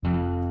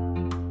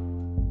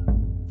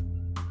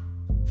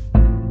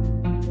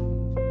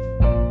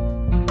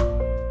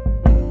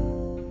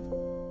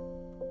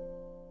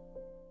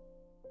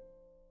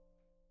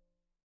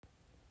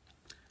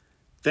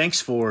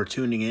Thanks for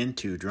tuning in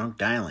to Drunk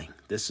Dialing.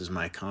 This is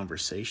my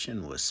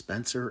conversation with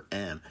Spencer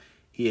M.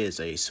 He is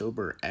a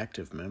sober,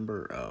 active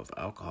member of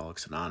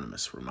Alcoholics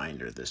Anonymous.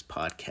 Reminder, this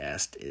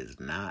podcast is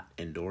not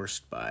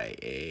endorsed by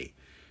AA.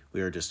 We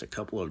are just a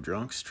couple of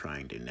drunks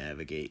trying to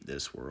navigate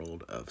this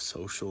world of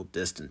social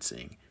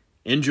distancing.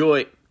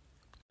 Enjoy!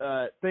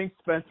 Thanks,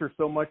 Spencer,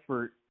 so much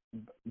for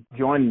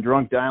joining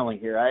Drunk Dialing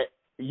here.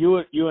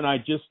 You and I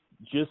just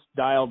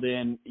dialed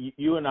in.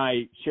 You and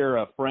I share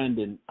a friend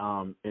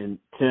in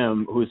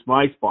Tim, who's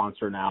my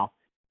sponsor now,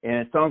 and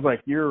it sounds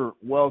like you're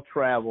well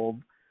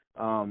traveled.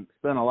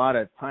 Spent a lot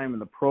of time in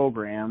the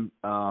program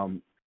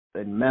in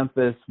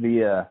Memphis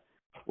via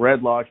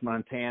Red Lodge,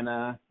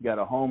 Montana. Got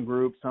a home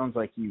group. Sounds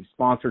like you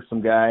sponsored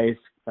some guys.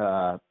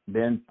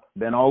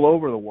 Been all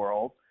over the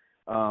world.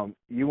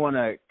 You want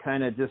to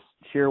kind of just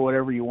share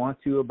whatever you want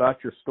to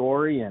about your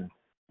story and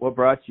what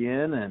brought you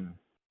in, and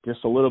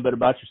just a little bit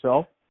about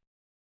yourself?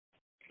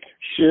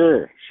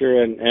 Sure.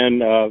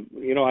 And I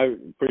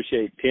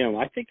appreciate Tim.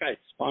 I think I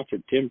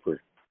sponsored Tim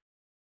for,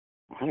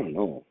 I don't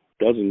know,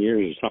 a dozen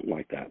years or something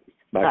like that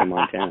back in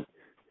Montana.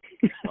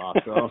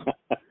 Awesome.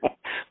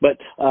 But,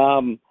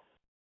 I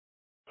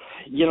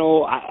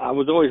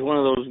was always one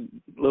of those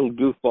little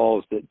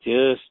goofballs that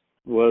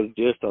was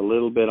just a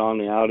little bit on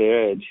the out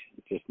edge,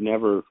 just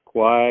never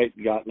quite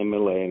got in the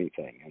middle of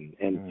anything,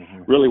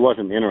 and really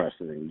wasn't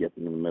interested in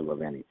getting in the middle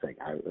of anything.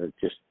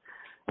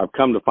 I've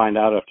come to find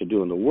out after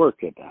doing the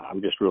work that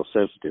I'm just real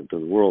sensitive to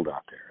the world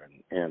out there,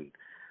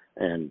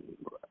 and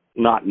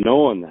not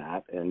knowing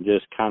that and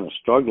just kind of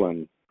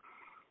struggling.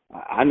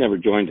 I never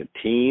joined a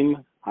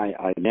team.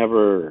 I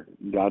never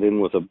got in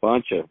with a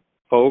bunch of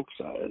folks.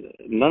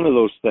 None of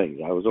those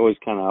things. I was always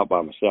kind of out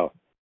by myself.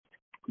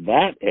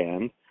 That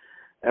end,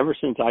 ever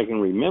since I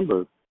can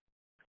remember,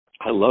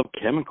 I love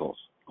chemicals.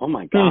 Oh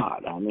my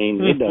God. I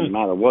mean, it doesn't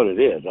matter what it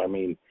is. I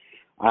mean,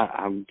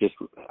 I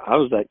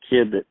was that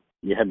kid that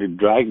you had to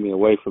drag me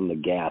away from the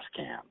gas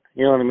can.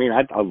 You know what I mean?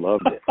 I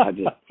loved it. I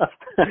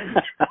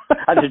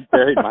just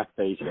buried my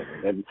face in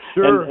it.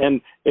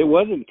 And it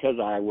wasn't because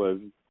I was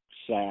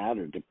sad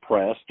or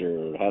depressed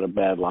or had a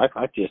bad life.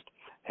 I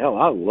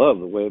love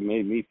the way it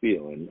made me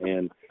feel.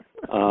 And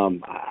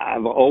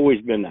I've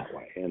always been that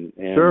way.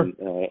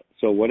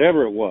 So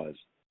whatever it was,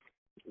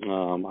 I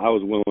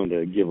was willing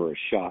to give her a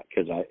shot,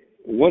 because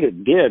what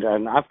it did,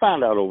 and I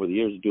found out over the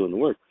years of doing the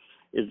work,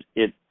 is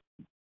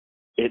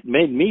it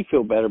made me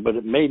feel better, but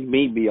it made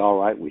me be all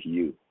right with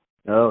you.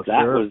 Oh,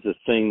 that was the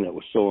thing that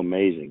was so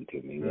amazing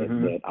to me,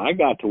 that I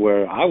got to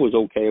where I was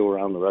okay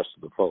around the rest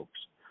of the folks.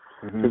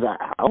 Because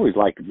I always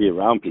like to be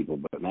around people,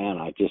 but man,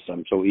 I'm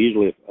so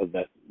easily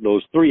that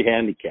those three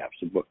handicaps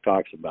the book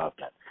talks about,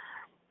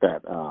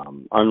 that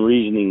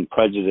unreasoning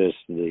prejudice,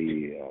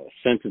 the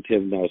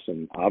sensitiveness,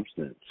 and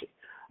obstinacy.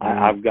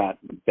 I've got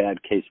a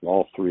bad case of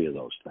all three of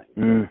those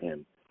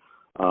things,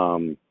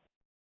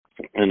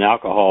 and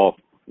alcohol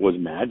was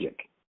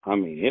magic. I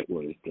mean, it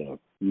was the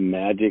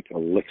magic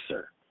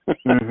elixir.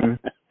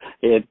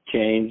 It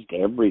changed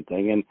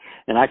everything,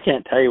 and I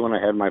can't tell you when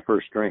I had my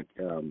first drink.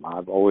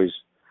 I've always,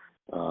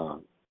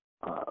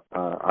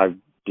 I've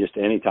just,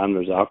 anytime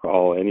there's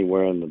alcohol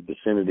anywhere in the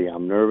vicinity,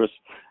 I'm nervous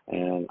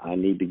and I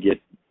need to get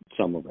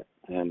some of it,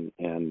 and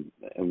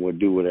would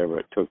do whatever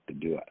it took to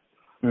do it.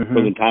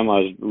 For the time I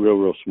was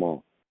real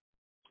small,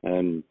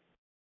 and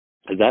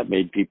that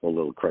made people a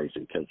little crazy,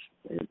 because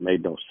it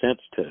made no sense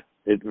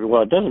it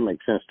doesn't make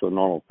sense to a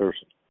normal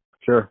person.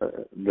 Sure.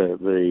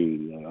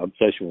 The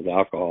obsession with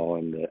alcohol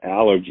and the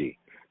allergy.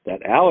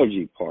 That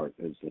allergy part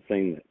is the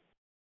thing that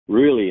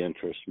really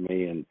interests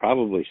me and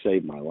probably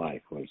saved my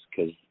life, was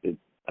because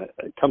I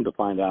come to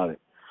find out it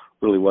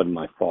really wasn't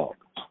my fault.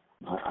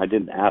 I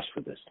didn't ask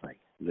for this thing.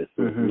 This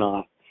is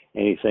not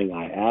anything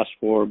I asked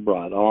for,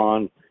 brought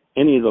on,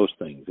 any of those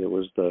things. It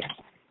was the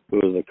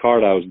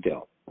card I was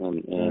dealt.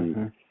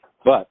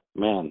 But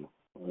man,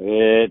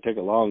 it took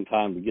a long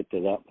time to get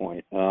to that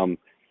point.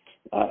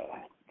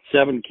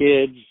 7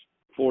 kids,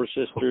 4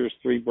 sisters,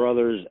 3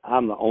 brothers.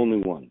 I'm the only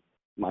one.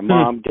 My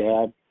mom,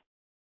 dad,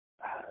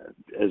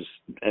 as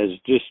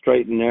just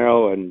straight and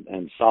narrow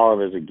and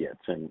solid as it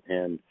gets.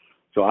 And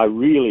so I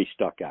really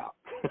stuck out.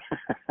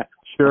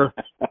 Sure.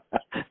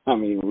 I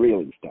mean,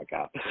 really stuck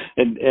out.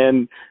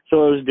 And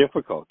so it was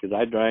difficult, because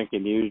I drank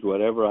and used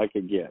whatever I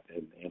could get.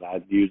 And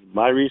I'd use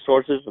my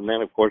resources, and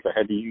then, of course, I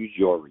had to use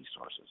your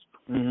resources.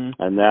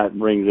 And that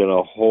brings in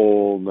a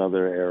whole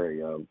other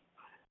area of,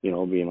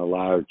 being a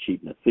liar,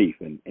 cheat, and a thief.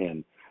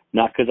 And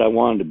not because I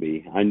wanted to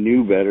be. I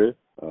knew better.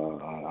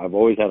 I've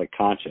always had a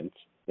conscience.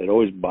 It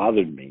always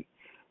bothered me.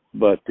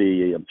 But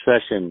the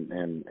obsession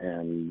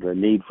and the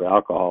need for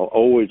alcohol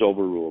always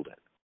overruled it.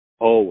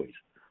 Always.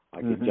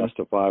 I could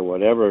justify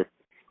whatever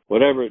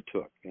it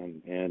took.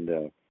 And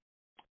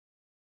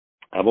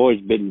I've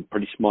always been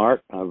pretty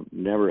smart. I've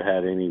never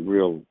had any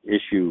real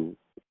issue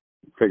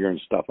figuring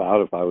stuff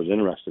out if I was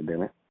interested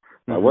in it.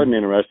 If I wasn't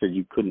interested,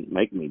 you couldn't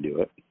make me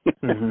do it.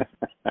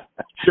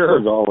 Sure.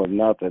 It was all or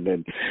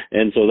nothing.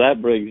 And so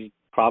that brings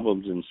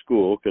problems in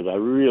school, because I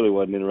really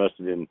wasn't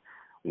interested in,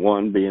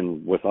 one,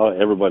 being with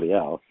everybody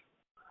else,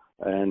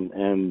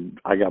 and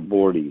I got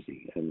bored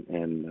easy,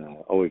 and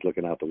always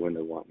looking out the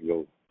window wanting to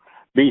go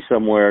be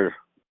somewhere,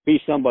 be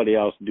somebody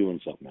else doing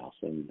something else,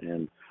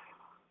 and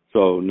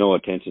so no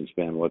attention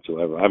span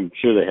whatsoever. I'm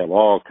sure they have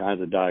all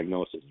kinds of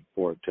diagnoses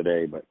for it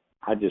today, but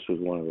I just was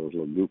one of those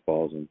little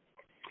goofballs,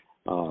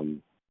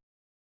 and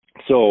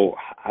so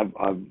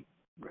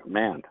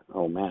man,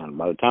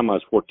 by the time I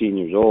was 14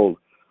 years old,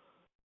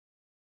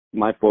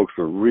 my folks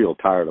were real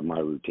tired of my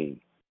routine.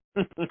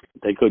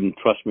 They couldn't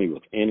trust me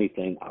with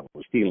anything. I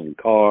was stealing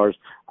cars.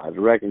 I was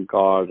wrecking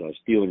cars. I was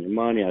stealing your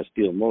money. I was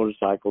stealing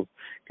motorcycles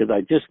because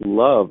I just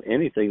love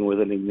anything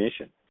with an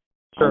ignition.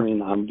 Sure. I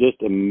mean,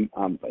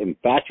 I'm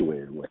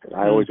infatuated with it.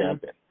 I always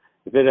have been.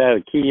 If it had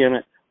a key in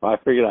it, if I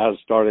figured out how to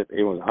start it,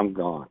 I'm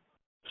gone.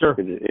 Sure.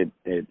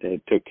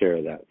 It took care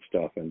of that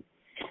stuff. And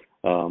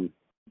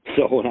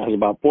so when I was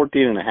about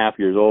 14 and a half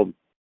years old,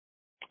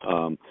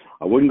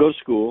 I wouldn't go to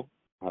school.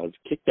 I was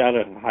kicked out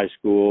of high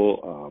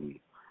school.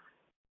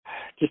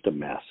 Just a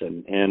mess,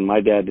 and my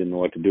dad didn't know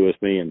what to do with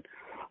me,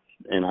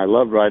 and I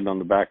loved riding on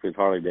the back of his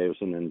Harley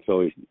Davidson, and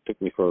so he took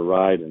me for a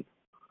ride, and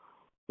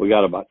we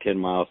got about 10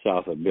 miles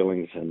south of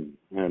Billings, and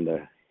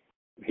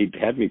he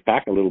had me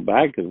pack a little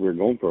bag because we were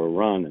going for a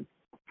run,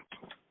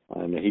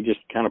 and he just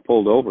kind of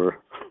pulled over,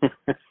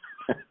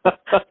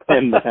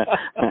 and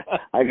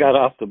I got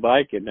off the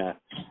bike, and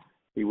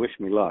he wished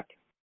me luck.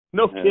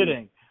 No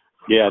kidding.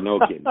 Yeah, no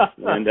kidding.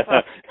 And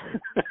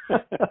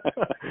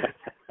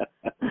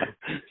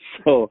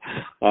so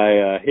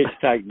I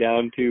hitchhiked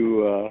down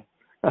to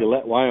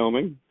Gillette,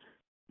 Wyoming.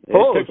 It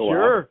took a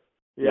while.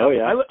 Yeah. Oh,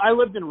 yeah. I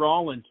lived in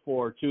Rawlins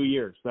for 2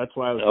 years. That's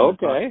why I was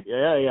okay.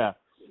 Yeah.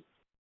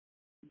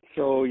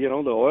 So,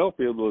 the oil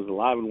field was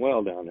alive and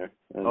well down there.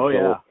 And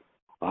yeah.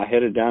 I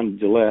headed down to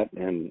Gillette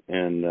and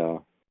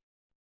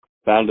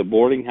found a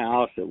boarding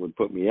house that would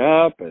put me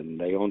up, and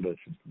they owned a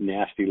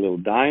nasty little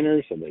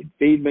diner, so they'd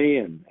feed me,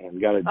 and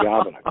got a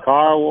job at a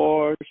car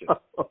wash.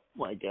 Oh,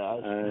 my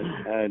gosh.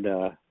 And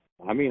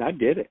I mean, I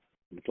did it.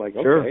 It's like,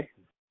 okay, sure.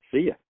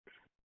 See ya.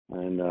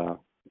 And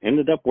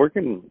ended up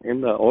working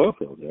in the oil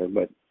field there.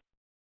 But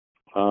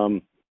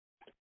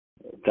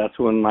that's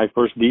when my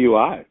first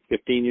DUI,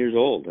 15 years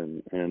old.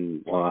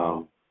 And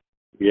wow.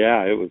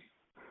 Yeah, it was,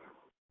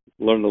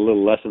 learned a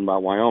little lesson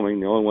about Wyoming.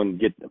 The only one to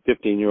get a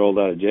 15-year-old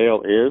out of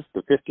jail is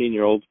the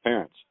 15-year-old's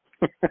parents.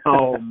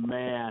 Oh,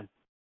 man.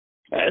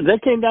 They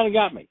came down and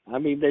got me. I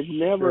mean, they've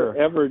never,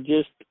 ever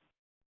just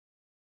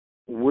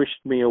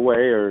wished me away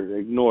or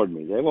ignored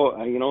me. They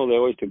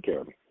always took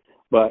care of me.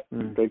 But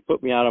they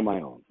put me out on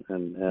my own.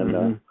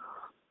 And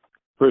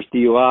first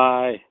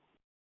DUI,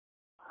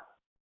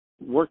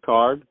 worked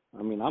hard.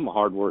 I mean, I'm a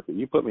hard worker.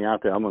 You put me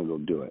out there, I'm going to go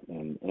do it.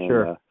 And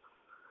sure.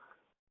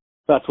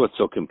 That's what's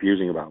so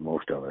confusing about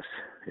most of us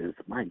is,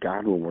 my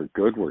God, when we're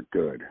good, we're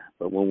good.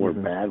 But when we're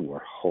bad,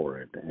 we're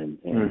horrid.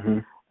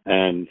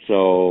 And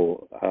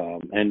so,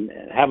 and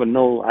having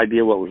no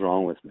idea what was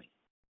wrong with me.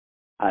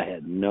 I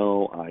had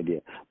no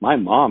idea. My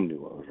mom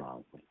knew what was wrong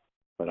with me,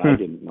 but I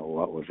didn't know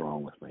what was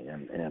wrong with me.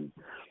 And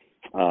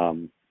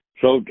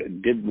so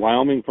did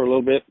Wyoming for a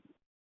little bit.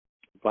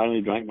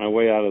 Finally drank my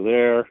way out of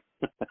there.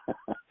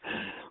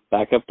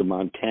 Back up to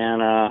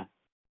Montana.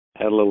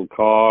 Had a little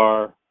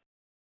car.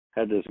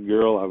 Had this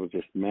girl I was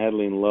just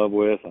madly in love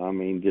with. I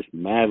mean, just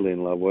madly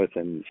in love with.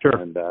 And, sure.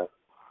 And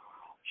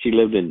she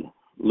lived in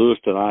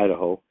Lewiston,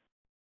 Idaho.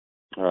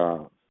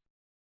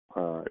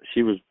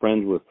 She was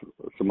friends with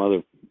some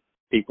other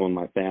people in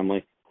my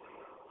family,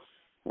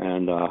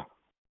 and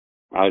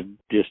I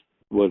just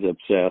was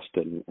obsessed,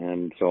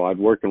 and so I'd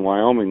work in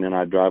Wyoming, then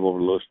I'd drive over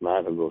to Lewiston,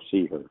 Idaho to go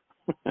see her,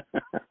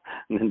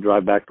 and then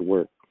drive back to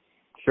work.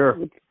 Sure.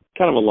 It's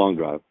kind of a long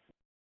drive,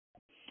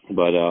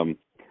 but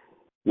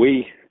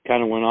we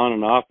kind of went on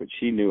and off, but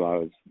she knew I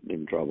was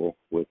in trouble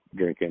with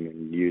drinking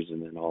and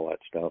using and all that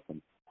stuff,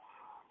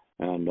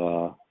 and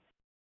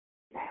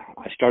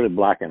I started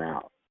blacking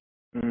out.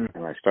 And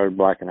I started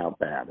blacking out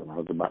bad, and I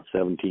was about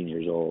 17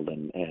 years old,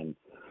 and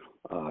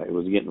it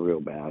was getting real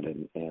bad,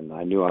 and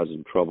I knew I was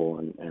in trouble,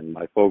 and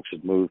my folks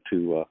had moved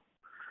to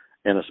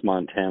Ennis,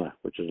 Montana,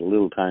 which is a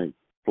little tiny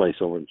place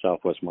over in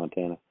southwest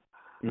Montana.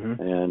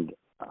 And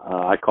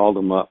I called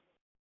them up,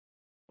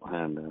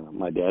 and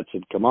my dad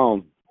said, "Come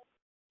on,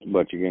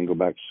 but you're going to go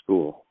back to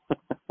school."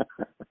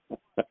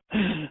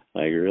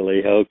 Like,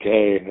 really?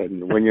 Okay.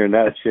 And when you're in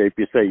that shape,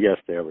 you say yes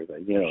to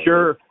everything.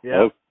 Sure.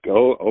 Yeah.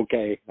 Oh,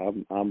 okay.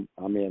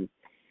 I'm in.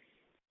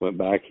 Went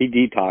back. He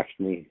detoxed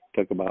me.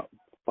 Took about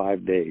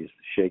 5 days,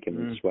 shaking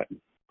and sweating.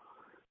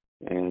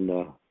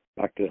 And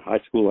back to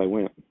high school I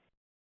went.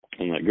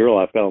 And that girl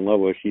I fell in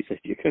love with, she said,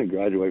 "You're going to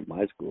graduate from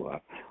high school.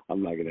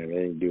 I'm not going to have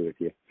anything to do with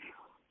you."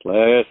 So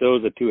it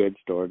was a two-edged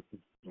sword.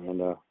 And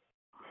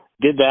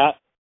did that.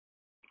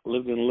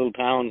 Lived in a little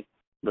town.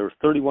 There was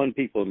 31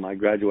 people in my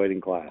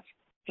graduating class.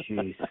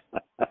 Jeez.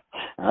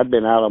 I'd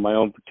been out on my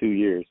own for 2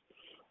 years.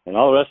 And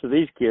all the rest of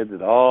these kids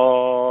had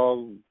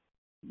all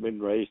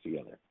been raised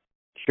together.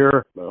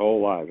 Sure. Their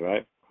whole lives,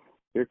 right?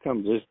 Here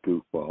comes this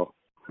goofball.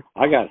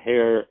 I got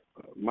hair.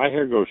 My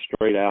hair goes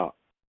straight out,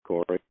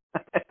 Corey.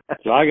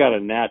 So I got a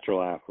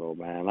natural afro,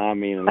 man. I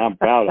mean, and I'm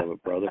proud of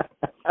it, brother.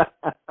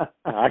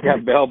 I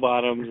got bell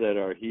bottoms that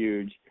are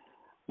huge.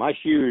 My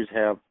shoes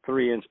have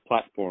 3-inch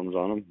platforms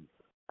on them,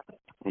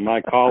 and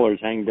my collars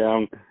hang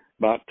down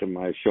about to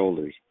my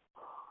shoulders.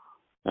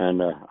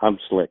 And I'm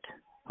slick.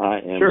 I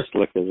am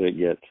slick as it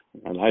gets.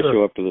 And I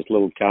show up to this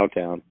little cow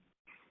town,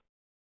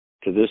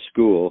 to this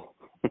school.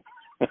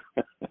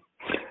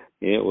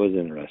 It was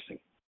interesting.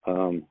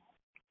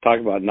 Talk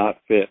about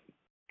not fit,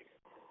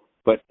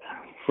 but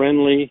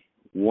friendly,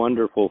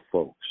 wonderful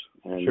folks.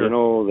 And, you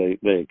know, they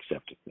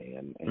accepted me.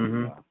 And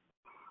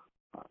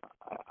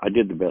I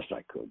did the best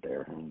I could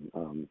there.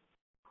 And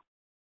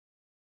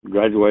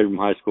graduated from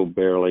high school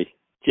barely,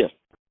 just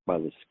by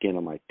the skin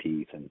of my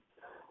teeth. And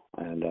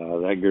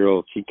that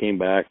girl, she came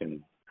back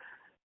and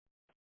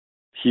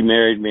she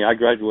married me. I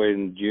graduated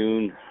in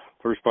June,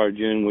 first part of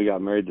June. We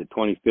got married the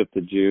 25th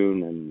of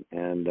June,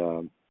 and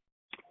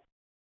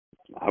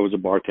I was a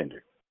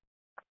bartender.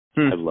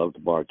 I loved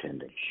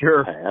bartending.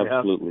 Sure. I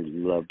absolutely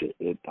loved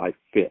it. I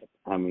fit.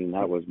 I mean,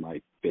 that was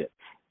my fit.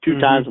 2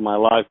 times in my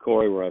life,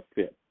 Corey, where I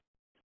fit.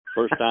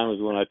 First time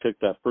was when I took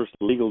that first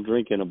legal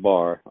drink in a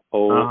bar.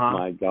 Oh,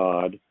 my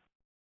God.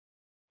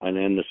 And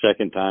then the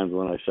second time was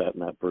when I sat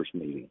in that first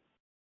meeting.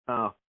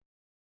 Oh.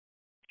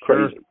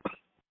 Crazy.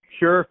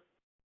 Sure.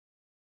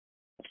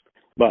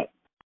 But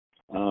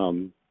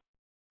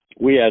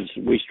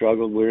we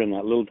struggled. We were in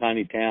that little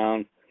tiny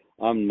town.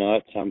 I'm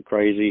nuts. I'm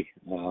crazy.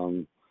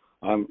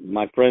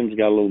 My friends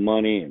got a little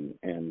money,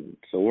 and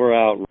so we're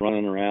out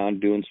running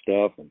around doing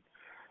stuff. And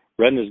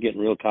Brenda's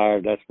getting real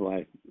tired. That's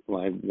my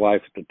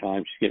wife at the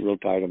time. She's getting real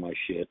tired of my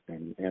shit,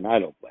 and I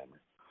don't blame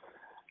her.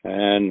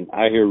 And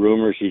I hear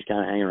rumors she's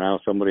kind of hanging around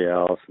with somebody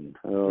else, and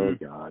oh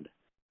God,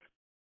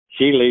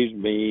 she leaves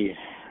me,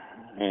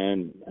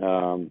 and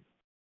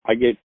I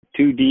get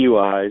 2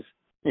 DUIs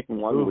in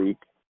 1 week.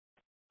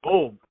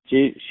 Oh,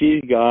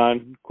 she's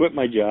gone. Quit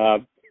my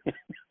job.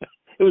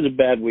 It was a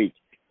bad week.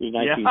 It was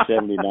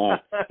 1979.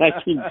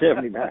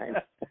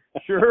 1979.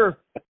 Sure.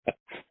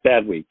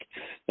 Bad week.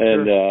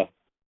 And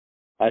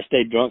I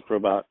stayed drunk for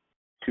about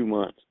 2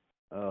 months.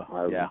 Oh,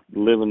 I was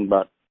living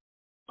about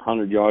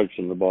 100 yards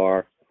from the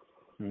bar,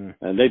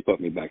 and they put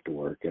me back to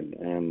work, and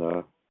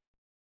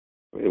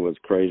it was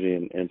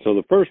crazy. And so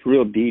the first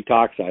real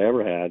detox I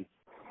ever had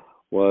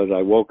was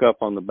I woke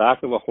up on the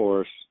back of a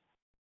horse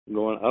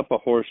going up a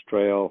horse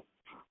trail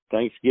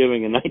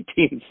Thanksgiving in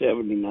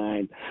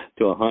 1979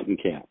 to a hunting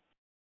camp.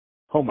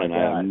 Oh, my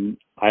God.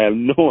 I have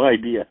no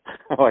idea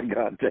how I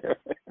got there.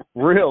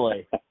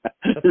 Really?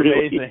 That's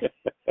really? Amazing.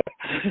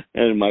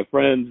 And my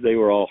friends, they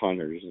were all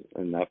hunters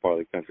in that part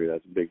of the country.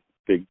 That's a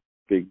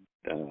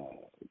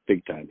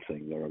big time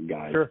thing. They were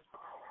guys. Sure.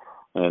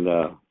 And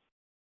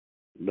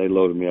they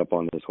loaded me up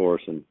on this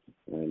horse and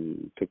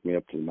took me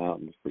up to the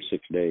mountains for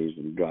 6 days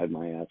and dried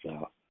my ass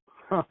out.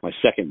 Huh. My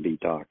second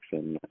detox.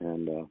 And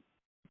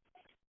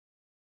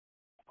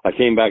I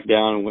came back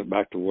down and went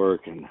back to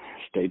work and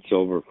stayed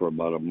sober for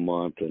about a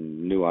month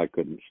and knew I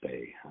couldn't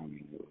stay. I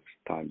mean, it was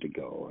time to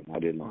go, and I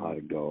didn't know how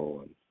to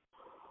go. And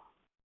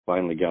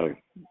finally got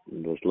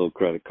this little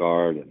credit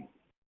card and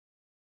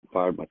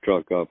fired my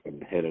truck up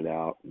and headed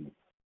out and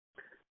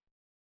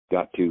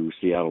got to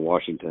Seattle,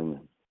 Washington.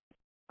 And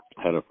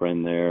had a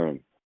friend there, and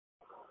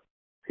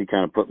he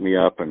kind of put me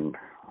up and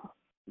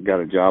got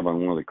a job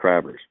on one of the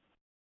crabbers,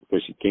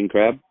 fishing king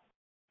crab.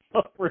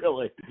 Oh,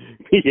 really?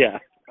 Yeah.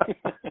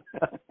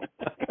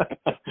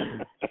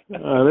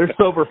 There's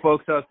sober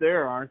folks out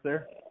there, aren't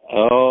there?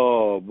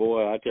 Oh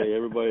boy, I tell you,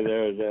 everybody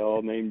there is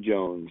all named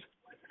Jones.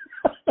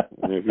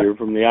 And if you're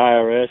from the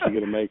IRS, you're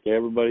going to make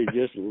everybody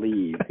just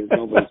leave because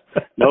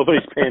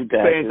nobody's paying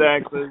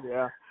taxes.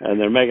 Yeah. And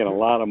they're making a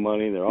lot of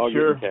money. They're all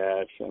getting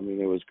cash. I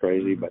mean, it was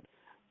crazy. But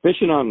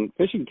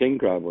fishing king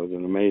crab was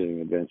an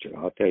amazing adventure.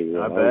 I'll tell you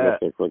that. I was up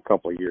there for a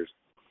couple of years.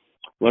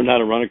 Learned how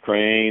to run a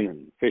crane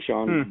and fish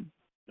on.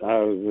 I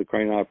was the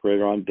crane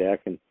operator on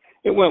deck, and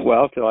it went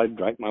well till I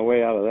drank my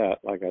way out of that,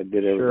 like I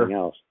did everything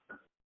else.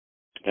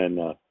 And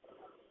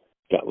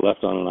got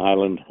left on an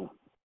island,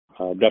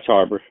 Dutch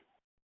Harbor,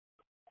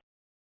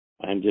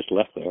 and just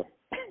left there.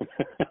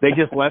 They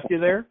just left you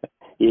there?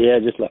 Yeah,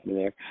 just left me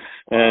there.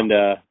 And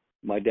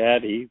my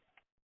dad, he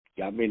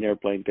got me an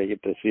airplane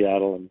ticket to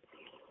Seattle, and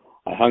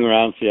I hung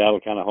around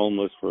Seattle kind of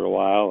homeless for a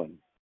while, and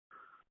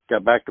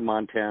got back to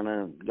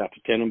Montana and got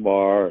to Tenon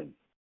Bar, and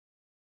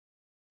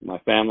my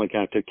family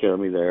kind of took care of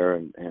me there,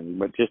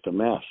 but just a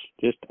mess,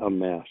 and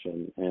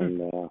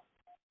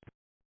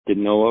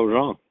didn't know what was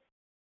wrong.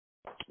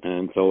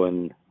 And so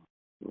in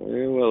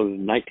it was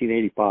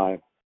 1985,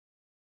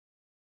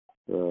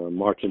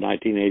 March of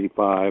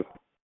 1985.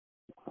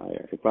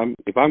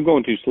 If I'm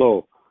going too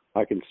slow,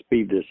 I can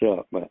speed this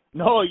up. But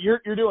no, you're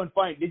doing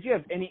fine. Did you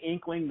have any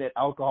inkling that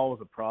alcohol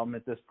was a problem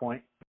at this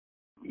point?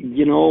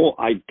 You know,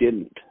 I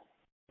didn't.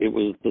 It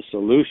was the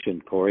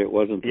solution, Corey. It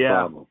wasn't the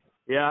problem.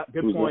 Yeah,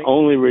 good point. It was the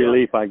only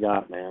relief I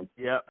got, man.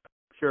 Yeah,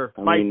 sure.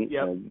 I mean,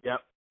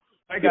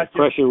 I got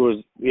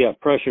you.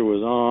 Pressure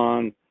was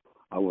on.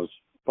 I was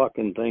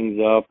fucking things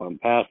up. I'm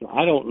passing.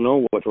 I don't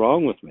know what's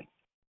wrong with me.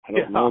 I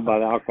don't know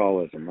about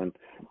alcoholism, and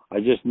I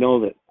just know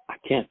that I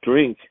can't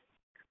drink,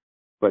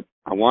 but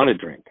I want to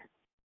drink.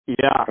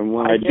 Yeah. And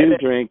when I do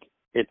drink,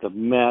 it's a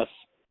mess.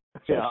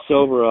 So I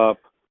sober up.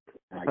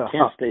 I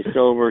can't stay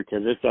sober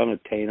because it's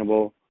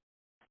unattainable.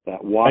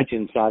 That watch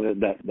inside of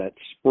that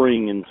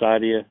spring inside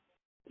of you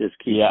just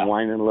keeps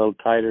winding a little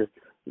tighter.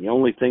 The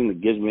only thing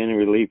that gives me any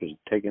relief is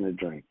taking a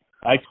drink.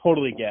 I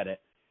totally get it.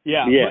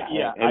 Yeah.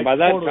 Yeah. And by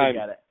that time,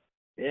 get it.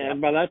 Yeah,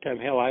 and by that time,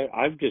 hell,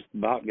 I've just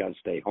about got to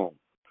stay home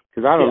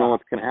because I don't know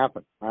what's going to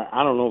happen.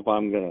 I don't know if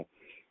I'm going to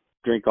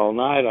drink all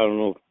night. I don't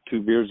know if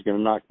 2 beers are going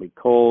to knock me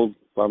cold.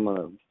 If I'm going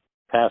to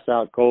pass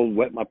out cold,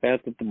 wet my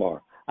pants at the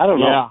bar. I don't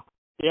know.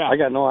 Yeah. I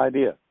got no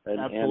idea.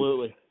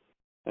 Absolutely.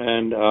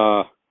 And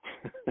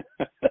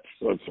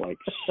so it's like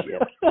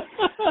shit.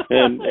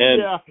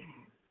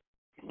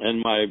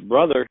 And my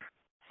brother,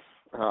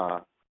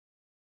 my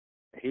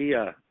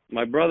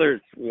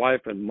brother's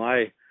wife and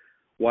my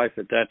wife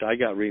at that time, I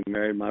got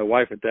remarried. My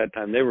wife at that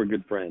time, they were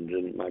good friends,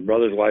 and my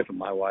brother's wife and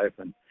my wife,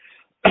 and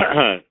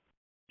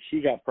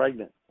she got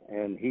pregnant,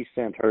 and he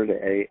sent her to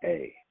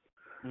AA.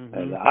 Mm-hmm.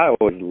 And I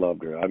always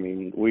loved her. I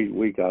mean,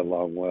 we got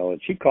along well,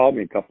 and she called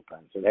me a couple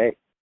times and said, hey,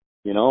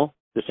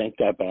 this ain't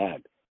that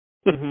bad.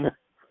 Mm-hmm.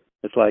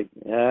 It's like,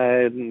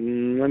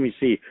 let me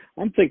see.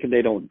 I'm thinking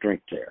they don't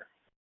drink there.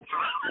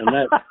 And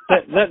that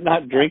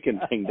not drinking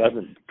thing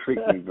doesn't treat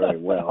me very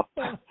well.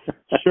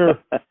 Sure.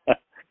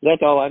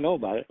 That's all I know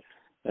about it.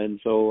 And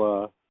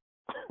so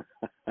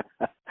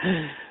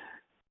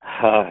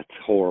it's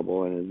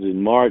horrible. And it was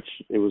in March.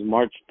 It was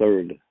March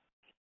 3rd. It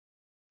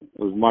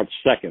was March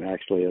 2nd,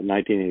 actually, of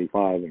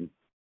 1985.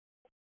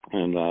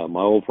 And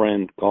my old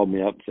friend called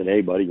me up and said,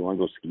 hey, buddy, you want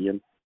to go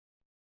skiing?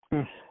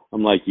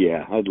 I'm like,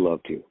 yeah, I'd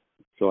love to.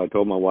 So I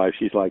told my wife,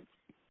 she's like,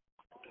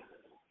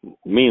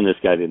 me and this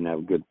guy didn't have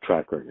a good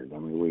track record. I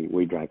mean,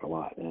 we drank a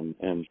lot, and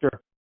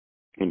sure.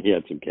 And he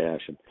had some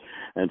cash,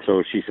 and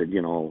so she said,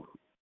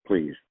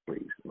 please,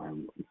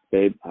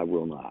 babe, I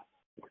will not.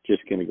 We're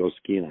just gonna go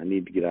skiing. I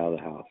need to get out of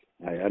the house.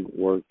 I hadn't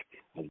worked.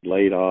 I was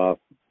laid off.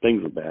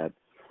 Things were bad,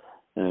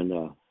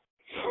 and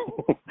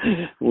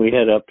we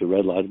head up to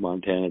Red Lodge,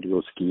 Montana, to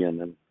go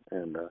skiing,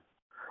 and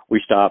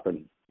we stop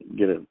and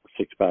get a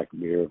 6-pack of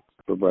beer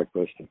for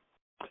breakfast. And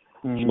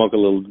smoke a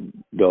little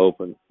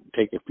dope and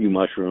take a few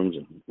mushrooms,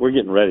 and we're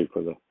getting ready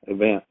for the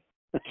event.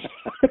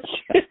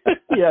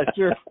 Yeah,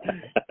 sure.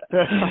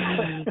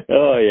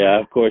 Oh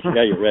yeah, of course, you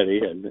got you ready,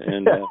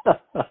 and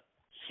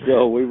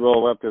so we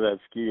roll up to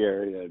that ski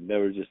area, and there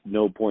was just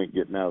no point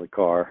getting out of the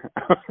car.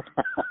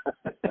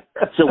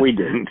 So we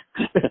didn't.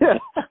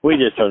 We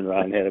just turned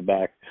around and headed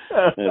back.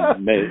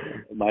 And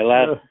my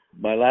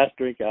last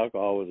drink of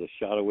alcohol was a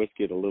shot of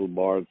whiskey at a little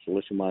bar in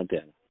Salish,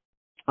 Montana,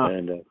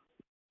 and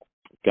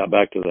got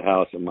back to the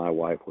house, and my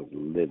wife was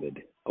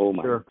livid. Oh,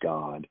 my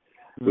God.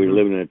 We were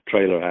living in a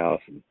trailer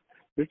house, and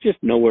there's just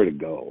nowhere to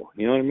go.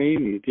 You know what I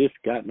mean? You just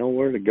got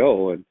nowhere to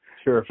go. And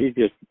she's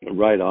just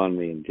right on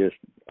me,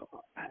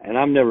 and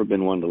I've never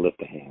been one to lift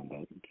a hand.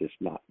 It's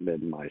just not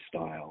been my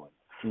style.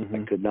 And I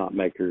could not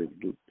make her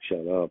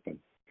shut up.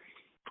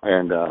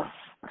 And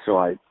so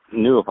I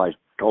knew if I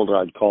told her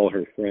I'd call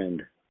her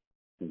friend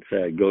and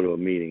say I'd go to a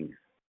meeting,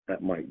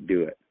 that might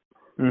do it.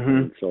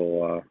 And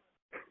so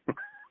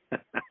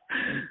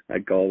I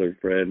called her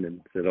friend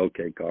and said,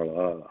 okay,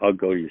 Carla, I'll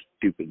go to your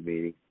stupid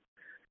meeting.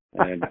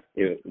 And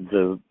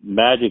the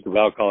magic of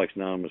Alcoholics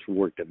Anonymous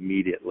worked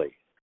immediately.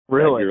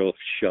 Really? That girl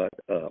shut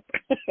up.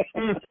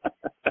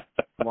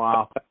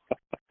 Wow.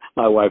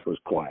 My wife was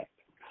quiet.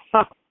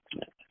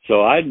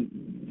 So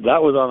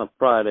that was on a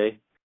Friday,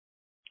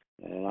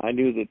 and I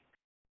knew that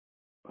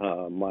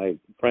my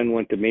friend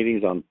went to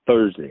meetings on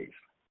Thursdays.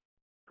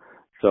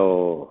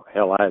 So,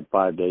 hell, I had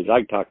 5 days.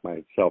 I talked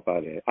my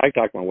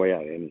way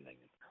out of anything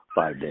in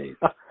 5 days.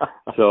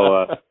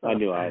 So I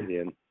knew I was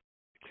in.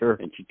 Sure.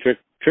 And she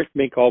tricked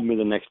me, called me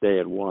the next day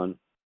at 1.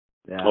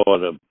 Yeah.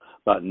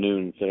 About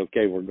noon, and said,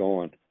 okay, we're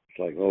going. It's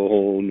like,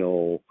 oh,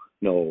 no,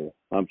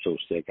 I'm so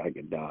sick I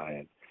could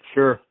die.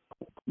 Sure.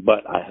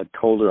 But I had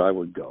told her I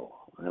would go.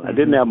 And I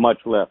didn't have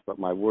much left, but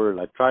my word,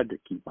 I tried to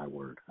keep my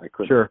word. I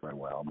couldn't very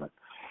well, but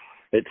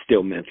it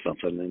still meant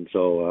something. And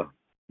so,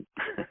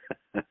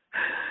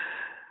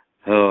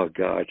 oh,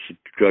 God, she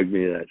drugged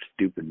me to that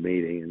stupid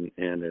meeting.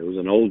 And it was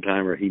an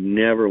old-timer. He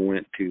never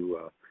went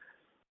to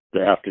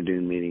the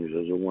afternoon meetings. It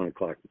was a 1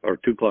 o'clock or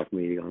 2 o'clock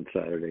meeting on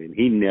Saturday, and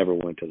he never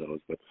went to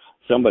those. But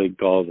somebody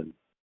called and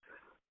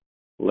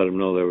let him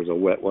know there was a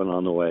wet one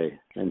on the way,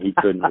 and he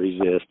couldn't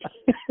resist.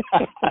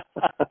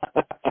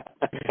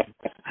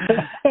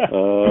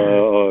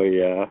 Oh,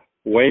 yeah.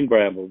 Wayne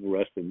Bramble,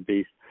 rest in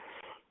peace.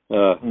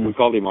 We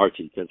called him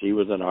Archie because he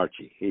was an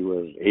Archie. He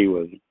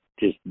was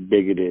just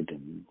bigoted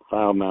and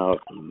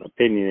foul-mouthed and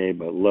opinionated,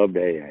 but loved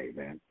AA,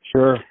 man.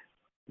 Sure.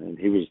 And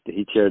he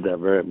chaired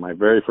my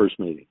very first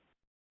meeting.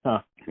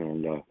 Huh.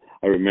 And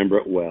I remember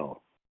it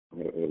well.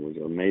 It was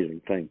an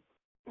amazing thing.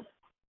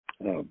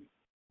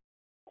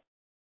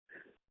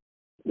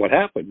 What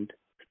happened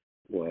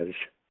was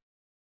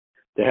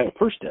they had a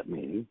first step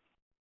meeting,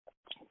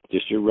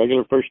 just your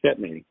regular first step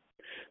meeting.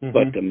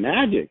 But the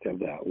magic of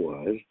that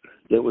was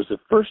the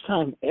first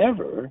time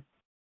ever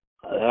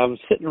I was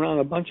sitting around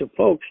a bunch of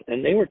folks,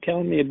 and they were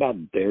telling me about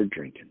their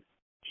drinking.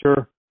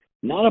 Sure.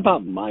 Not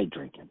about my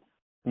drinking.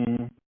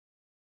 Mm-hmm.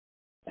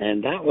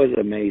 And that was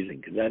amazing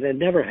because that had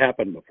never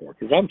happened before,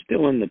 because I'm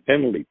still in the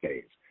penalty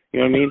phase. You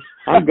know what I mean?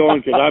 I'm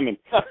going because I'm in.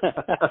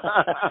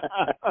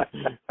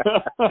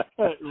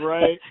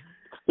 Right.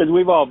 Because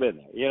we've all been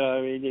there. You know what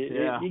I mean?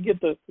 Yeah. You get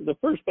the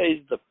first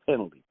phase is the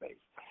penalty phase.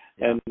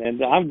 Yeah.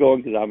 And I'm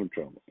going because I'm in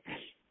trouble.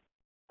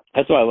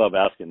 That's why I love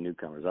asking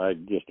newcomers. I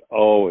just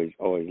always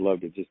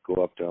love to just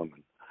go up to them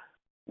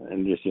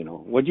and just,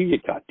 what'd you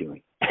get caught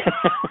doing?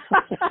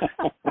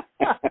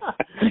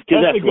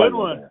 That's a good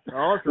one.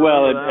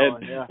 Well,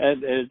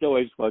 and it's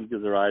always fun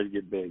because their eyes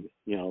get big.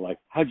 Like,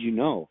 how'd you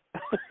know?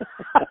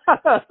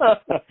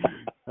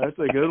 That's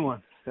a good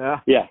one.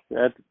 Yeah. Yeah,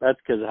 that's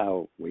because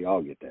how we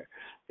all get there.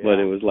 Yeah. But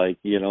it was like,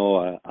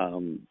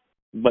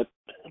 but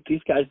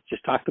these guys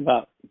just talked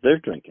about their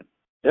drinking.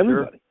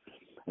 Everybody. Sure.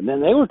 And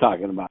then they were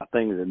talking about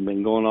things that had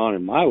been going on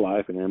in my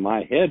life and in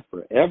my head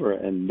forever,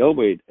 and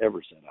nobody had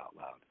ever said out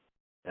loud.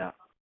 Yeah.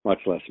 Much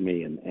less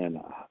me. And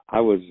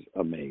I was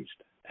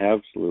amazed.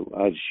 Absolutely.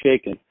 I was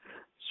shaking,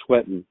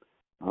 sweating.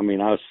 I mean,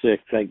 I was sick.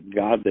 Thank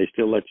God they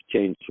still let you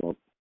chain smoke.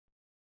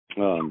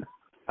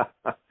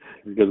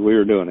 Because we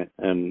were doing it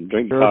and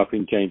drinking coffee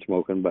and chain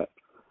smoking. But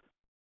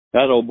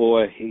that old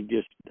boy, he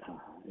just,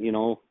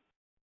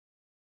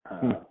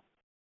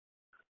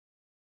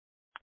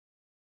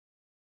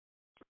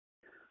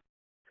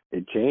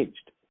 it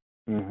changed.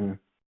 Mm-hmm.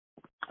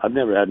 I've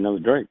never had another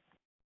drink.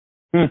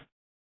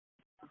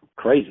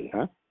 Crazy,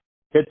 huh?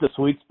 Hit the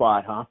sweet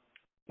spot, huh?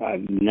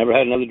 I've never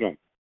had another drink.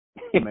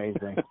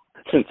 Amazing.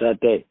 Since that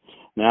day.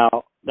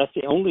 Now, that's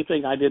the only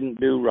thing I didn't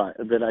do right,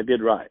 that I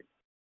did right.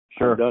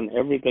 Sure. I've done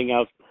everything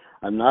else.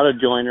 I'm not a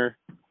joiner.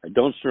 I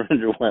don't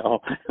surrender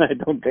well. I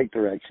don't take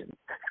direction.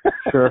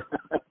 Sure.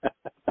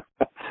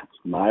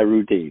 It's my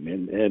routine.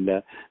 And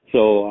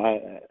so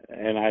I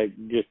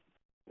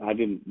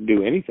didn't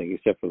do anything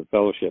except for the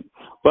fellowship.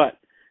 But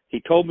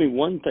he told me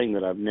one thing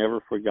that I've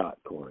never forgot,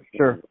 Corey.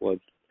 Sure. Was,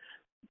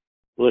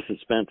 listen,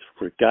 Spence,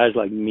 for guys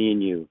like me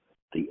and you,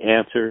 the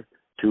answer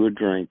to a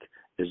drink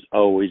is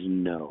always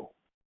no.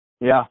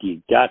 Yeah.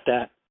 You got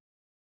that?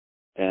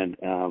 And,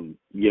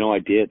 I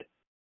did.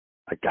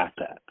 I got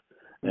that.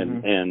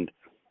 And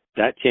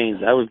that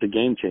changed. That was the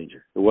game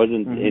changer. It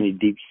wasn't any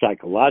deep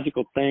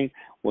psychological thing.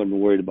 Wasn't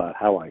worried about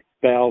how I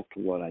felt,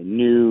 what I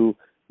knew,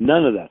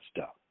 none of that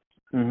stuff.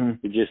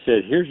 It just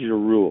said, here's your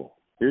rule.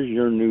 Here's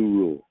your new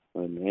rule.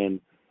 And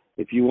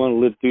if you want to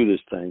live through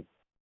this thing,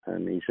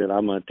 and he said,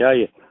 I'm going to tell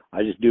you,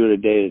 I just do it a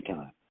day at a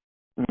time.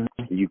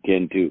 You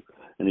can too.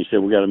 And he said,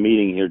 we got a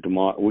meeting here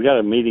tomorrow. We got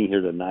a meeting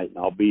here tonight, and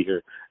I'll be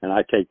here, and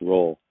I take the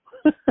roll.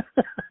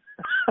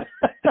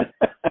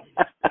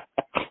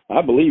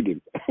 I believed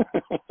him.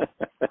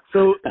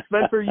 So,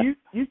 Spencer, you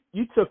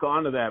took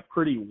on to that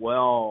pretty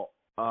well.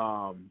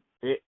 I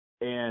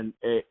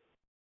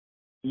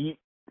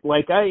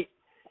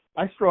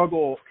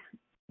struggle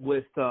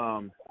with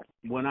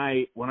when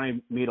I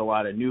meet a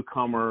lot of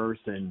newcomers,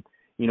 and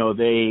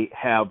they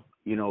have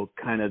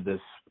kind of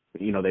this,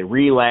 they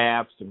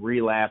relapse,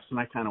 and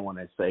I kind of want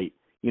to say,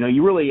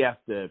 you really have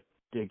to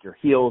dig your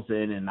heels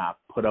in and not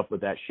put up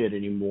with that shit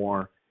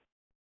anymore.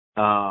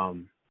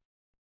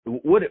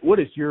 What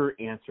is your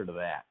answer to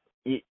that?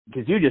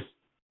 Because you just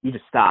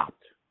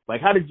stopped.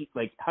 Like, how did you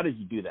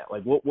do that?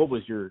 Like, what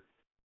was your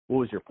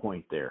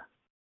point there?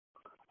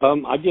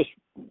 I'd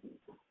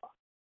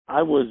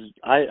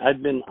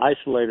been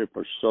isolated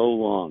for so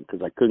long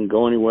because I couldn't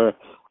go anywhere.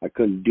 I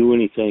couldn't do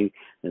anything.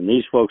 And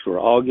these folks were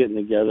all getting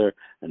together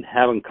and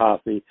having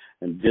coffee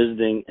and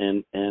visiting.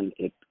 And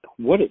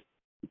what it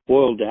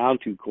boiled down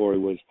to, Corey,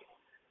 was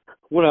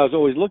what I was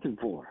always looking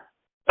for.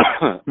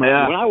 Yeah.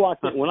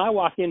 When I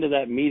walk into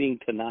that meeting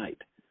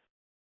tonight,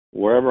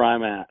 wherever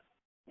I'm at,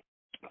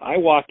 I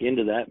walk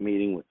into that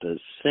meeting with the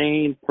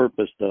same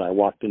purpose that I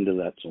walked into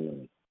that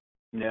saloon.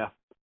 Yeah.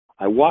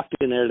 I walked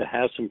in there to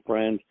have some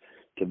friends,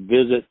 to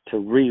visit, to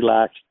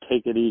relax,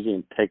 take it easy,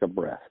 and take a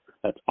breath.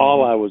 That's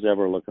all I was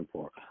ever looking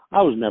for.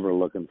 I was never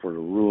looking for to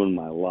ruin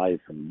my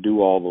life and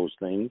do all those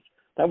things.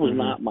 That was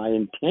not my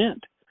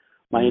intent.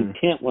 My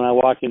intent when I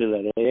walked into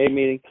that AA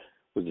meeting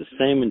was the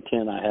same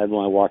intent I had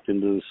when I walked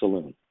into the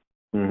saloon.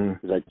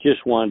 Because I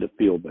just wanted to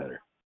feel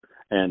better.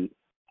 And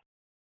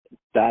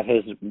that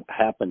has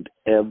happened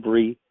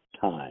every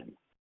time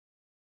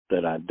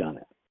that I've done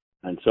it.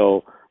 And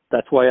so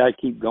that's why I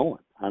keep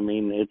going. I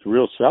mean, it's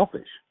real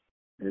selfish.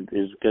 It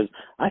is because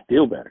I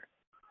feel better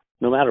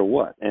no matter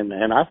what. And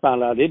I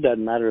found out it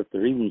doesn't matter if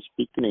they're even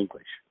speaking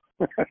English.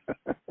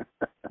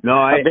 No,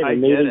 I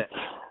get it.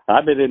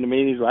 I've been in the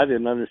meetings where I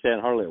didn't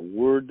understand hardly a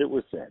word that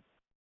was said.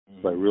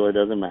 But it really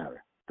doesn't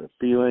matter. The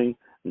feeling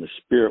and the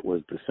spirit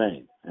was the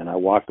same. And I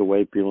walked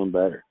away feeling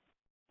better.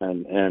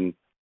 And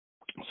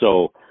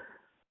so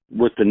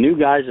with the new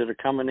guys that are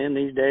coming in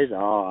these days,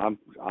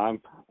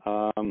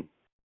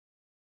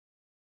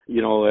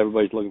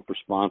 everybody's looking for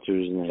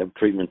sponsors and they have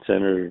treatment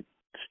center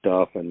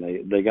stuff and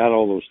they got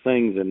all those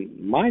things, and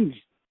mine's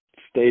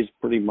stays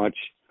pretty much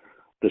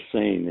the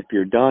same. If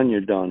you're done,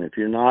 you're done. If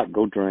you're not,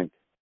 go drink.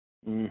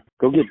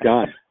 Go get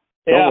done.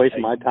 Don't waste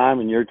my time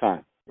and your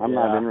time. I'm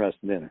not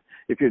interested in it.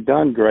 If you're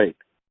done, great.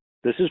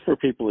 This is for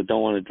people that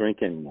don't want to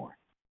drink anymore.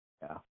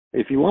 Yeah.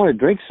 If you want to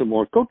drink some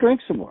more, go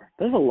drink some more.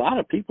 There's a lot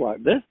of people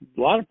out there. There's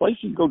a lot of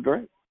places to go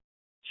drink.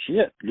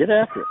 Shit, get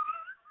after it.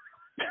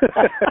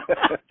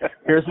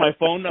 Here's my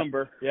phone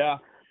number. Yeah.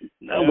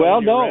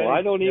 Well, no, ready.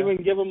 I don't even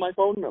give them my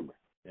phone number.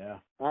 Yeah.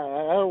 I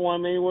don't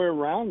want them anywhere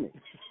around me.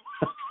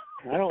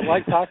 I don't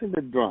like talking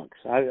to drunks.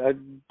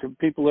 To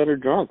people that are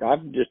drunk. I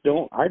just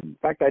don't. In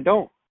fact, I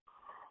don't.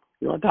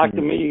 You want to talk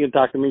to me? You can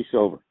talk to me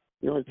sober.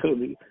 You want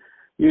to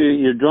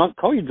you're drunk?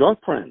 Call your drunk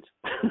friends.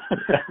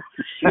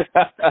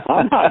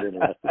 I'm not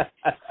interested.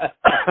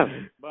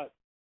 But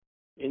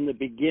in the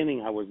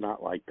beginning, I was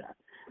not like that.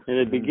 In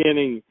the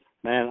beginning,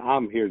 man,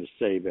 I'm here to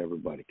save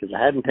everybody because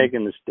I hadn't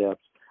taken the steps.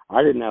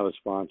 I didn't have a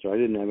sponsor. I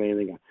didn't have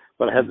anything,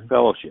 but I had the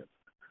fellowship,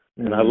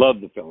 and I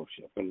loved the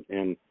fellowship.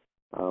 And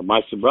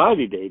my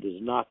sobriety date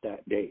is not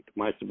that date.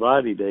 My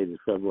sobriety date is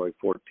February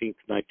 14th,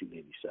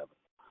 1987,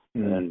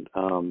 and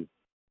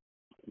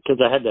because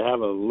I had to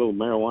have a little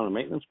marijuana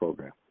maintenance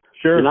program.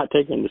 Sure. You're not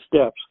taking the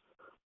steps.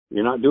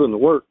 You're not doing the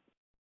work.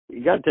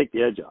 You got to take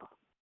the edge off.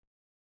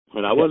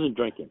 And I wasn't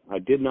drinking. I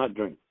did not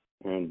drink.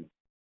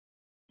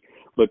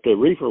 But the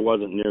reefer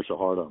wasn't near so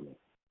hard on me.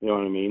 You know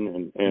what I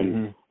mean?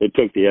 And it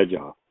took the edge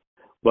off.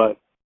 But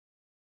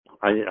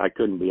I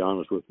couldn't be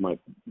honest with my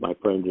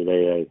friends at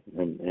AA,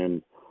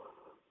 and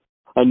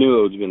I knew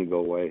it was going to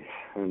go away.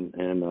 And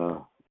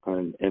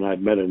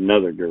I'd met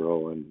another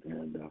girl, and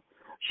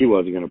she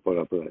wasn't going to put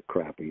up with that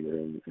crap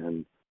either.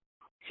 And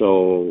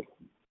so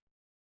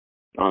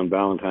on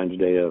Valentine's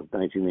Day of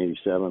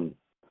 1987,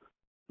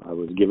 I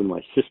was giving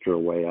my sister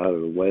away out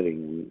of the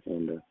wedding,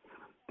 and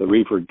the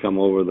reefer had come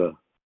over the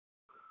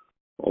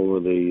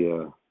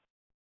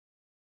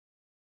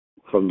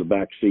from the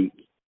back seat.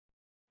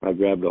 I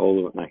grabbed a hold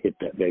of it and I hit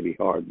that baby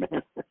hard,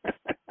 man.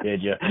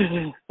 Did you?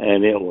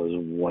 And it was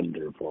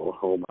wonderful.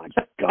 Oh my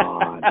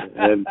God!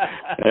 and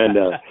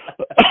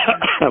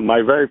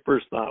my very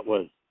first thought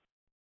was,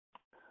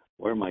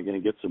 where am I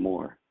going to get some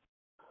more?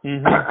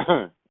 Then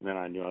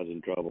I knew I was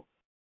in trouble.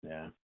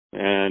 Yeah.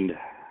 And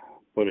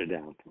put it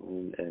down,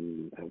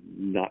 and I've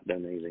not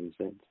done anything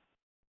since.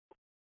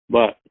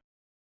 But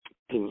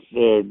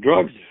the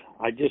drugs,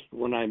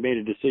 when I made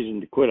a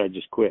decision to quit, I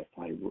just quit.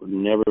 I was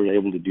never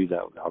able to do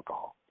that with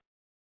alcohol.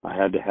 I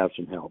had to have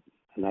some help,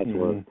 and that's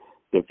where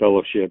the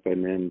fellowship.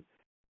 And then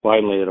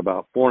finally, at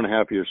about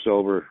 4.5 years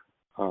sober,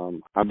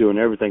 I'm doing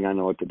everything I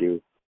know what to do,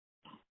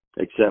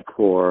 except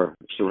for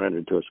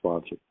surrender to a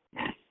sponsor.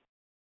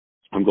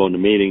 I'm going to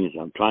meetings.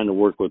 I'm trying to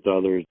work with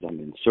others. I'm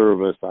in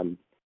service. I'm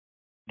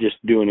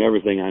just doing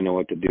everything I know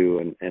what to do,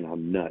 and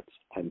I'm nuts.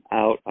 I'm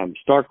out. I'm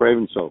stark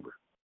raving sober.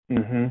 You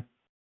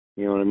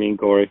know what I mean,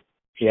 Corey?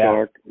 Yeah.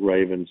 Stark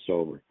raving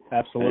sober.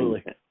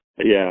 Absolutely.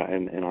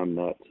 And I'm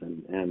nuts.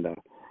 And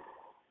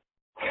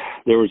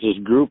there was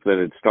this group that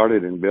had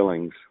started in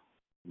Billings,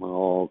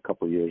 a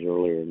couple of years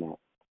earlier than that.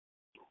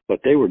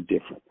 But they were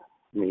different.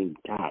 I mean,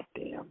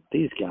 goddamn,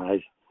 these guys,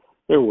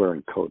 they're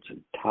wearing coats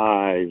and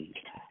ties.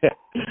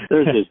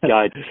 There's this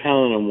guy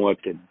telling them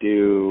what to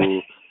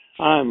do.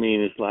 I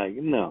mean, it's like,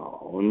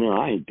 no,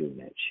 I ain't doing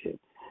that shit.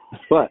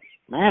 But,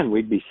 man,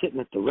 we'd be sitting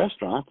at the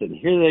restaurant, and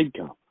here they'd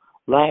come,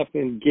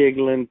 laughing,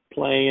 giggling,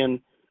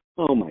 playing.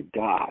 Oh, my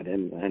God.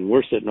 And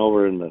we're sitting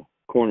over in the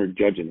corner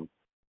judging them.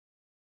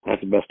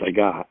 That's the best I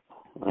got.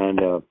 And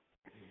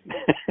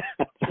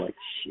it's like,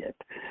 shit.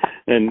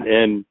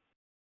 And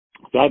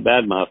so I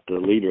badmouthed the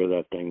leader of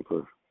that thing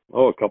for,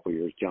 a couple of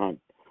years, John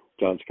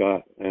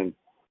Scott,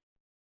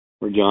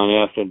 or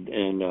John F.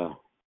 And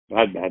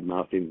I'd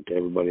badmouthed him to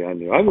everybody I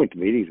knew. I went to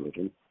meetings with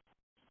him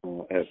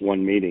at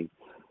one meeting.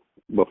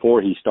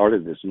 Before he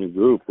started this new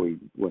group, we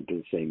went to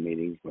the same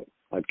meetings, but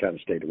I'd kind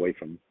of stayed away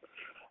from him.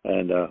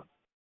 And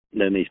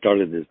then he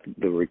started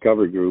the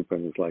recovery group,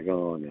 and it's like,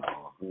 oh, no.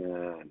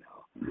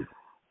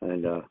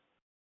 And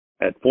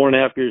at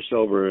 4.5 years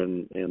sober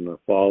in the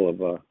fall of,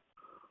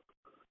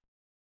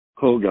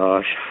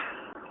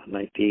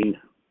 19,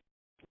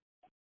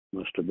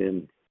 must have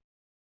been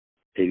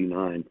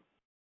 89.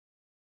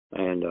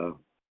 And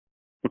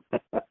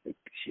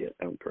shit,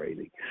 I'm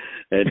crazy.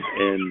 And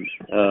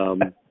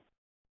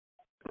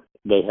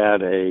they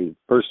had a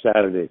first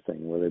Saturday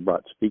thing where they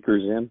brought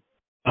speakers in.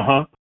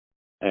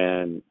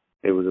 And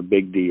it was a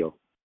big deal.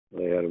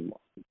 They had a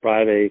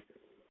Friday,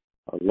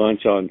 a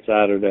lunch on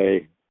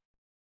Saturday,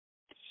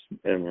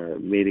 and a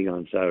meeting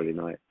on Saturday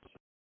night.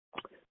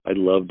 I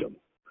loved them.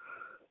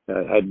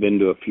 I'd been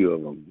to a few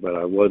of them, but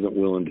I wasn't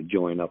willing to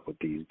join up with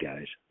these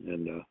guys.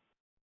 And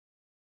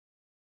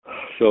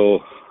so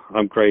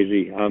I'm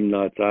crazy. I'm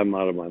nuts. I'm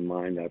out of my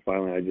mind.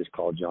 I just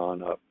called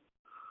John up,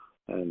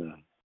 and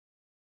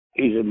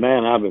he said,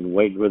 "Man, I've been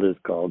waiting for this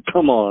call.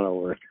 Come on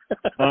over."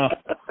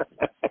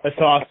 That's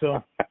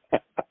awesome.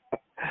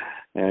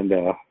 And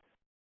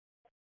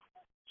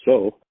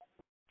so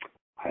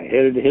I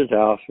headed to his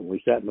house, and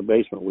we sat in the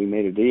basement. We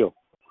made a deal.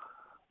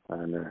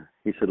 And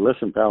he said,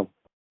 "Listen, pal,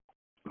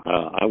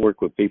 I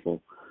work with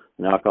people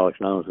in Alcoholics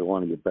Anonymous that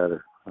want to get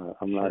better.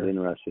 I'm not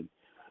interested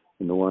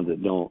in the ones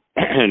that don't.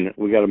 And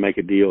we got to make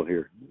a deal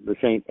here. This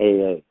ain't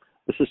AA.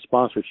 This is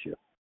sponsorship.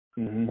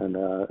 And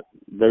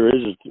there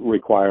is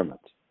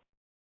requirements.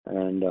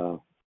 And,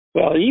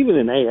 well, even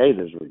in AA,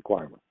 there's a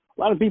requirement.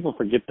 A lot of people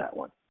forget that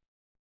one.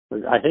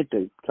 I hate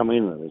to come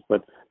into this,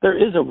 but there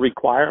is a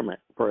requirement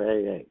for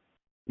AA.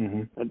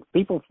 And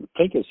people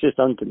think it's just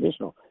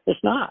unconditional.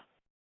 It's not.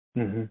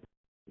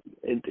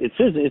 It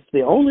says it's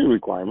the only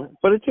requirement,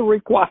 but it's a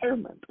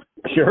requirement.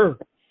 Sure.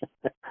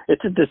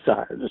 It's a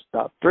desire to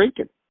stop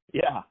drinking.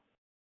 Yeah.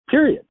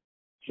 Period.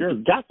 Sure. If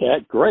you got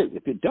that, great.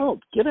 If you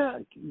don't, get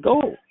out.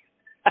 Go.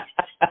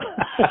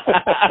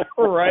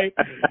 Right.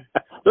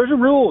 There's a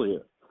rule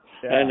here.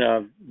 Yeah.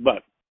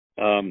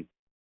 And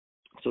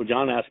so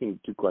John asked me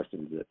two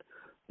questions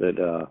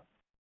that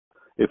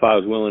if I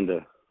was willing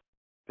to,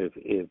 if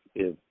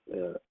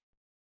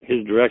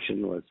his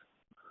direction was,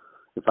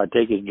 if I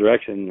take his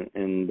direction,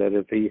 and that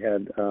if he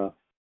had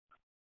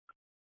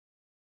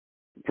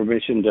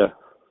permission to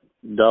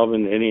delve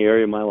into any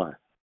area of my life.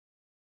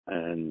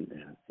 And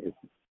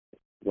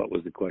what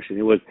was the question?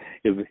 It was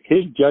if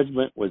his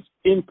judgment was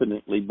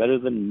infinitely better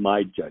than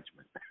my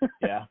judgment.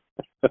 Yeah.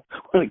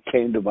 When it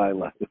came to my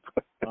life.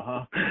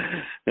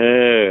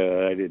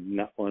 I did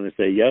not want to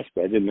say yes,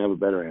 but I didn't have a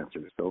better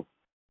answer. So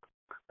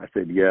I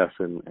said yes,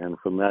 and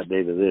from that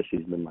day to this,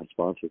 he's been my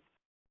sponsor.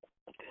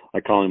 I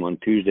call him on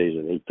Tuesdays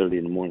at 8:30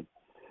 in the morning,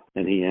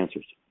 and he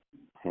answers.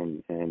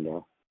 And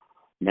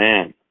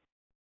man,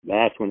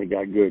 that's when it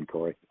got good,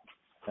 Corey.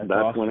 That's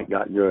awesome. When it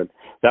got good.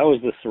 That was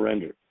the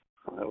surrender.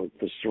 That was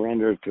the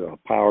surrender to a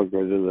power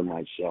greater than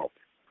myself.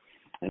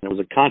 And it was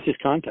a conscious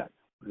contact.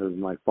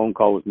 My phone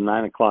call was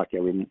 9 o'clock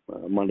every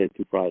Monday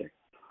through Friday.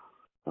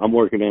 I'm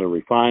working at a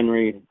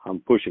refinery. I'm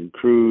pushing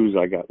crews.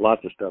 I got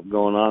lots of stuff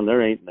going on.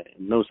 There ain't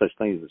no such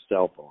thing as a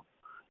cell phone.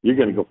 You're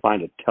going to go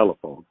find a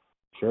telephone.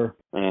 Sure.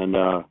 And,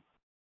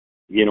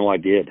 I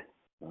did.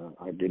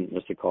 I didn't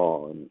miss a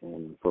call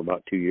and for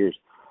about 2 years.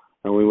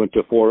 And we went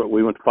to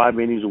 5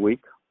 meetings a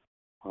week.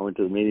 I went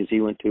to the meetings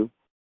he went to.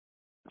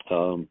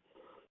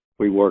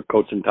 We wore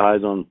coats and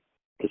ties on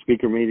the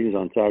speaker meetings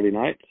on Saturday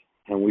nights,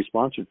 and we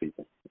sponsored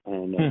people.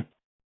 And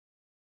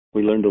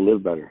we learned to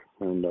live better.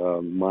 And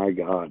my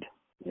God,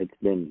 it's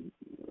been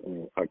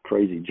a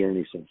crazy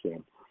journey since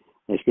then.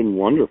 And it's been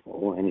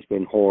wonderful, and it's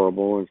been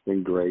horrible, and it's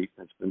been great,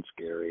 and it's been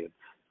scary. It's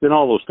been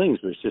all those things,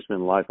 but it's just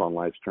been life on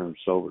life's terms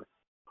sober.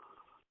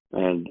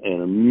 And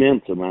an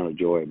immense amount of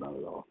joy about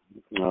it all.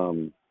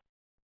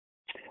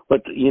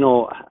 But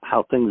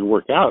how things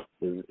work out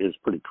is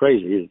pretty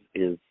crazy.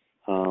 Is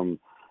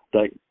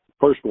that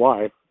first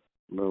wife,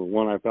 the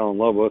one I fell in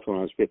love with when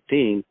I was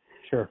 15.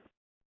 Sure.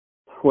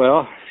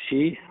 Well,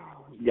 she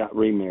got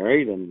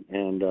remarried,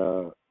 and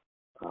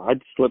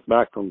I'd slipped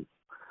back from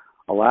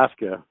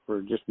Alaska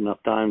for just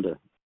enough time to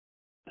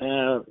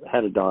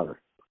had a daughter,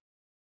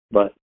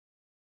 but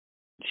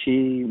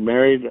she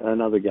married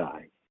another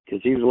guy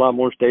because he was a lot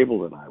more stable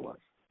than I was.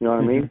 You know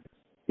what I mean?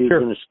 He was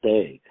going to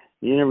stay.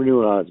 You never knew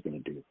what I was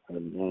going to do,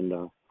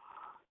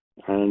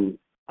 and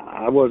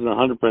I wasn't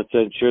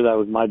 100% sure that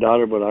was my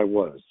daughter, but I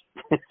was.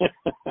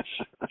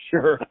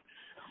 Sure.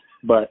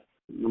 But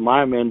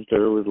my amends to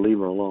her was leave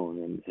her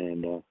alone,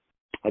 and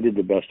I did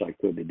the best I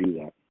could to do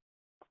that.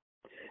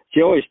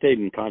 She always stayed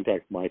in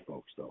contact with my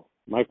folks, though.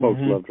 My folks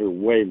loved her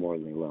way more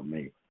than they loved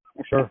me.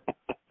 Sure.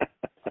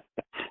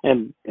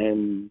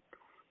 and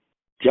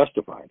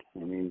justified.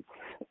 I mean,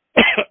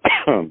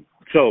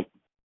 so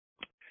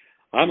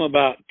I'm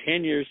about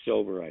 10 years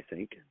sober, I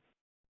think.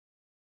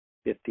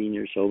 15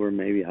 years sober,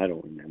 maybe. I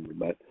don't remember.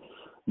 But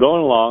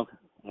going along,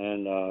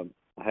 and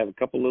I have a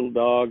couple little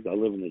dogs. I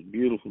live in this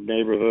beautiful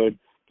neighborhood.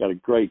 Got a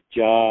great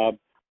job.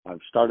 I've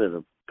started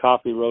a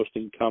coffee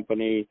roasting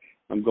company.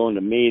 I'm going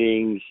to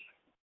meetings.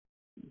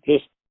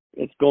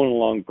 It's going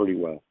along pretty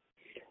well.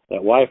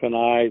 That wife and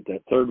I,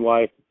 that third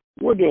wife,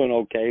 we're doing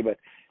okay, but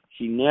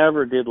she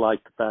never did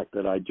like the fact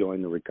that I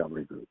joined the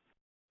recovery group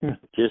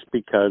just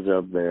because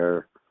of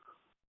their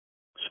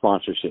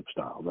sponsorship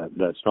style,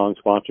 that strong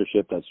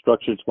sponsorship, that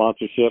structured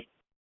sponsorship.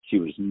 She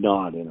was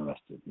not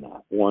interested in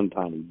that one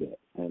tiny bit,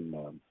 and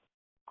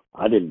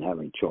I didn't have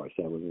any choice.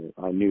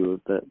 I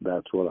knew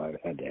that's what I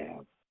had to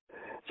have.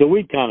 So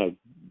we kind of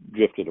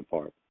drifted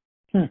apart.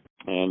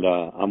 And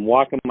I'm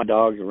walking my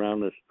dogs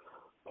around this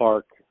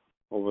park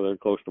over there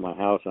close to my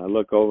house, and I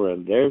look over,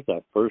 and there's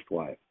that first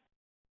wife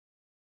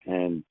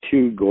and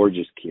two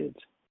gorgeous kids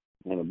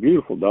and a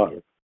beautiful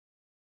daughter.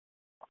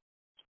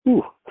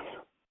 Whew.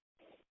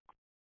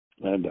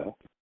 And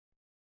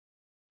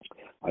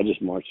I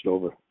just marched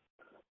over.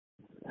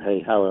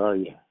 Hey, how are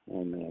you?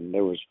 And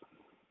there was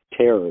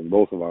terror in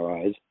both of our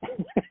eyes.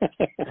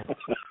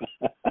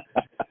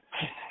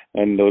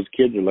 And those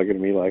kids are looking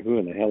at me like, who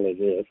in the hell is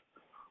this?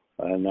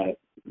 And that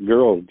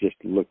girl just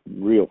looked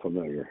real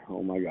familiar.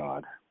 Oh, my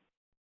God.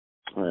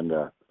 And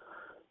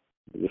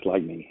just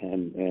like me.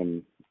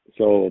 And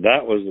so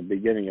that was the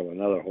beginning of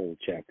another whole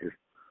chapter.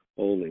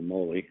 Holy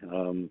moly.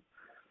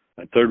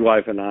 My third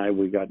wife and I,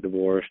 we got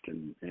divorced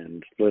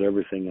and split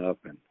everything up.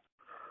 And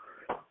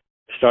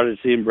started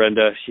seeing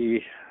Brenda.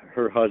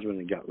 Her husband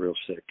had got real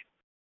sick,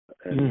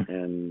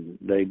 and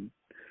they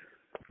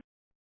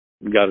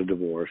got a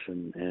divorce,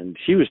 and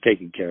she was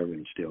taking care of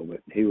him still,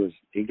 but he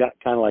got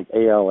kind of like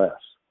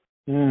ALS,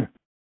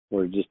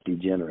 where it just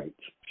degenerates.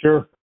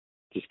 Sure.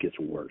 Just gets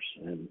worse.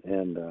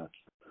 And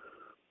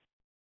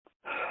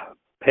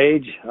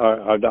Paige,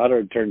 our daughter,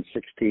 had turned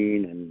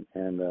 16,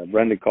 and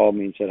Brenda called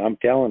me and said, I'm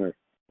telling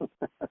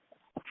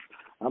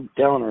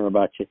her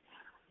about you.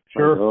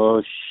 Sure. Like,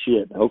 oh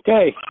shit.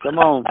 Okay, come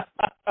on.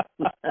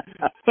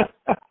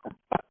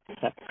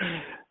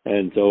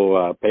 And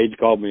so Paige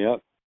called me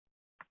up,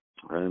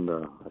 and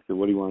I said,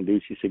 what do you want to do?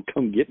 She said,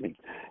 come get me.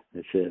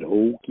 I said,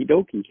 okie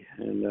dokie.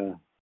 And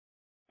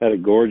had a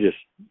gorgeous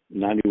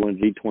 91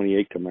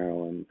 Z28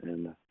 Camaro,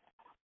 and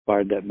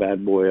fired that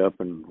bad boy up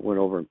and went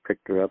over and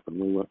picked her up,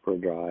 and we went for a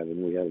drive,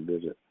 and we had a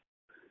visit.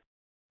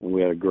 And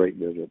we had a great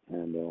visit.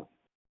 And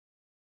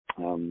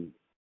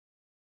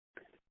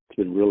it's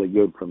been really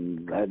good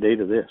from that day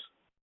to this.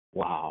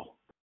 Wow.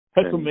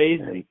 That's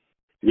amazing.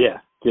 Yeah,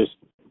 just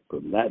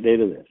from that day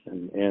to this.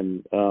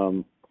 And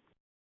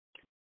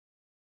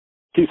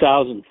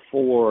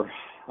 2004,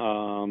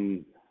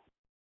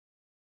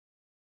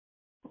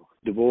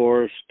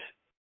 divorced,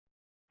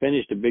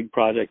 finished a big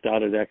project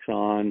out at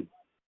Exxon,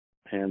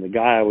 and the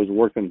guy I was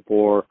working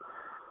for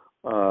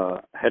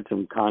had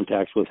some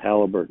contacts with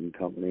Halliburton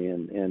Company,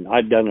 and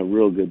I'd done a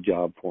real good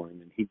job for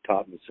him, and he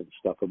taught me some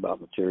stuff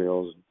about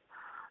materials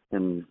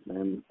and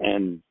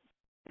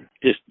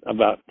just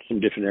about some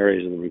different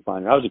areas of the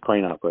refinery. I was a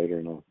crane operator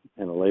and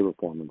a labor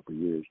foreman for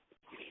years.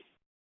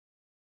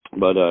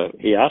 But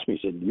he asked me,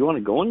 he said, do you want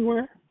to go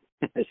anywhere?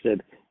 I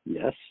said,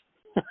 yes.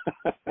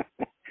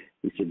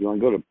 He said, you want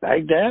to go to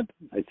Baghdad?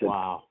 I said,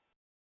 wow.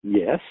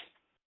 Yes.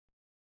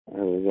 I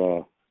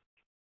was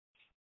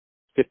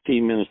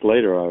 15 minutes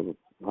later, I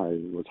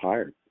was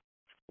hired.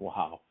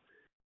 Wow.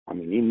 I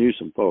mean, he knew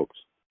some folks.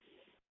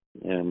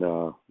 And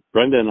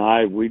Brenda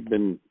and we'd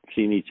been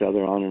seeing each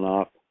other on and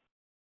off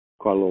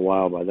quite a little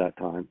while by that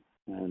time.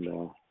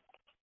 And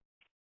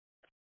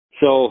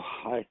so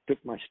I took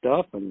my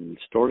stuff and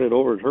stored it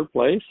over at her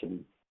place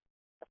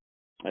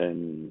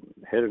and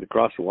headed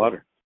across the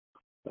water.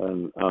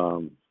 And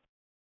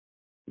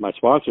my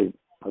sponsor,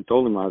 I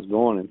told him I was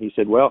going, and he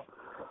said, well,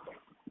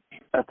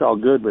 that's all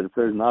good, but if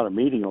there's not a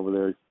meeting over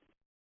there,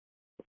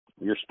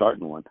 you're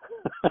starting one.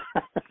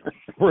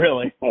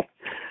 Really?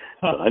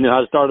 I knew how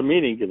to start a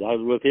meeting because I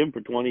was with him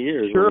for 20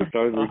 years. Sure. When we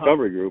started the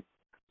recovery group.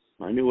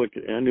 I knew what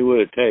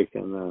it'd take,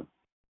 and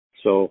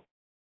so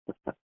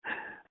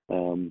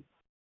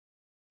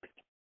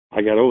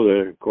I got over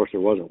there. Of course,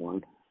 there wasn't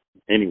one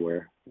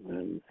anywhere,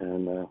 and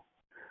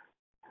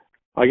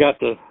I got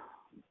to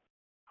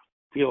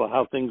feel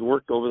how things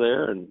worked over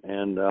there,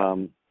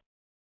 and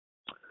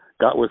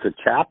got with a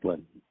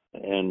chaplain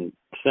and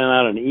sent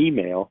out an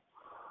email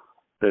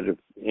that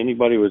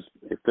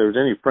if there was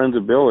any friends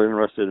of Bill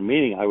interested in a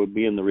meeting, I would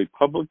be in the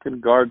Republican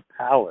Guard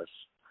Palace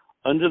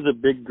under the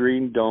big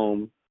green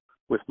dome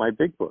with my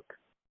big book.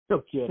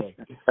 No kidding.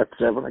 At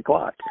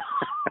 7:00.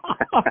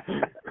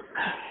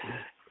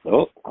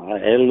 So I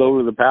headed over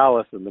to the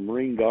palace, and the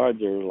Marine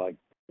Guards are like,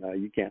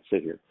 you can't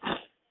sit here.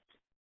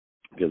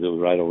 Because it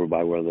was right over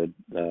by where the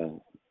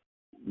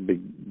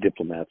big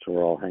diplomats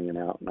were all hanging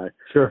out. And I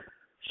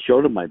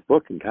showed them my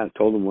book and kind of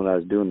told them what I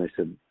was doing. They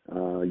said,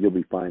 you'll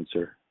be fine,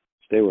 sir.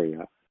 Stay where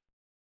you're at.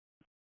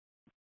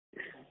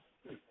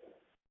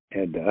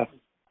 And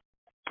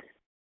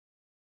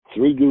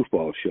 3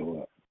 goofballs show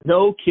up.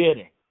 No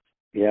kidding.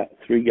 Yeah,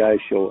 3 guys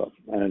show up.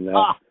 And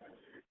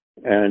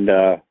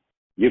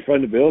you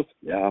friend of Bill's?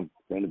 Yeah, I'm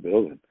friend of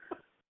Bill's. And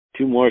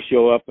 2 more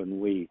show up, and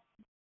we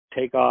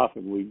take off,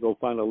 and we go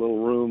find a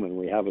little room, and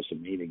we have us a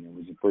meeting. It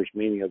was the first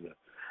meeting of the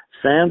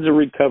Sansa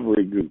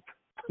Recovery Group.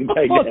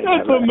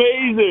 That's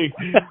amazing.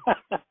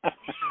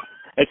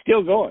 It's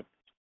still going.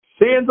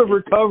 Sansa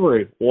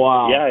Recovery.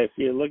 Wow. Yeah, if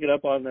you look it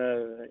up on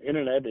the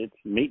internet, it's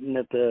meeting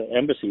at the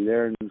embassy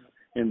there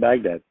in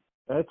Baghdad.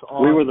 That's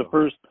awesome. We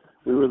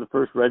were the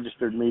first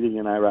registered meeting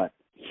in Iraq.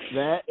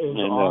 That is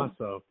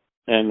awesome.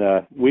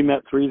 And we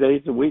met 3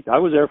 days a week. I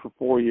was there for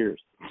 4 years.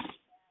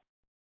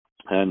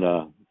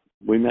 And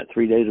we met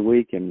 3 days a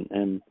week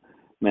and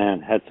man,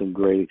 had some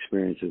great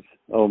experiences.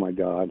 Oh my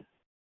God.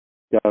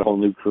 Got a whole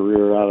new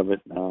career out of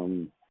it.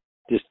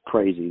 Just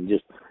crazy.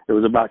 It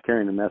was about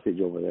carrying a message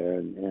over there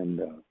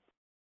and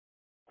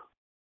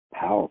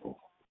powerful.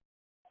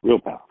 Real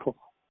powerful.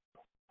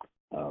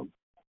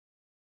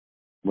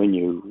 When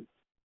you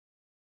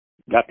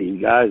got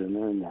these guys and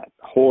they're in that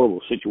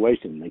horrible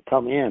situation, they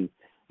come in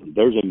and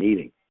there's a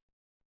meeting.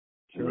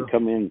 Sure. And they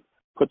come in,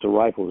 put the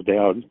rifles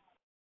down,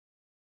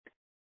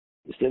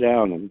 you sit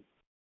down and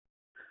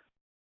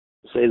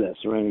say that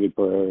serenity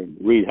prayer and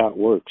read how it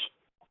works.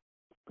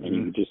 And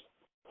you just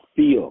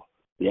feel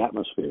the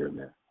atmosphere in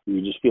there.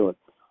 You just feel it.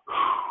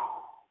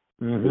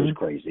 It was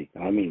crazy.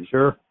 I mean,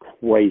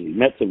 crazy.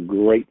 Met some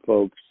great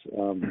folks.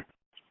 Like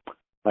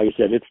I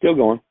said, it's still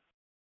going.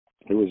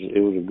 It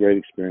was a great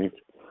experience.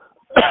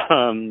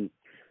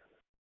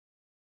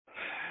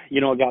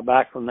 I got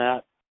back from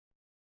that,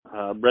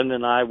 Brenda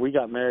and I, we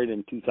got married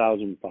in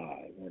 2005.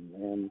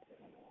 And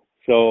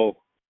so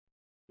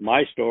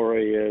my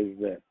story is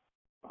that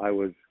I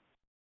was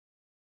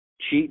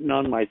cheating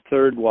on my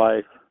third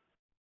wife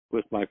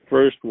with my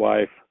first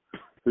wife,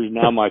 who's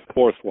now my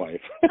fourth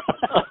wife.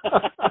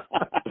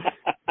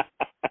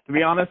 To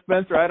be honest,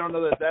 Spencer, I don't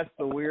know that that's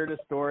the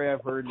weirdest story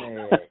I've heard in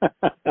AA.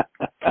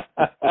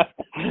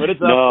 But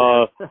it's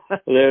no, up there.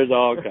 There's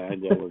all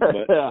kinds of them.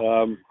 But,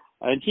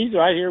 and she's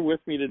right here with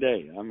me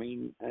today. I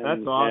mean,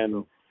 that's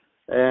awesome.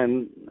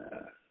 And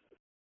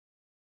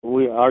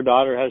our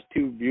daughter has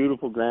two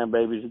beautiful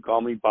grandbabies who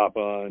call me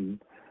Papa,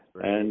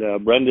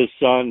 and Brenda's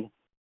son,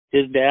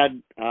 his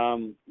dad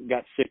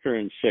got sicker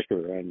and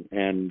sicker,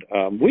 and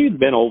we had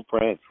been old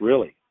friends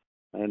really,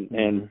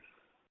 and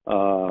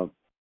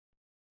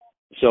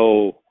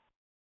so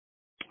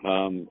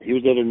he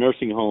was at a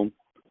nursing home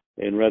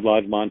in Red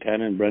Lodge,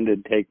 Montana, and Brenda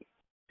would take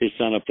his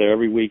son up there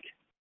every week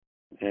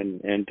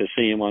and to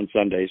see him on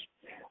Sundays.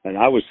 And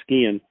I was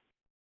skiing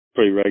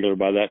pretty regular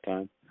by that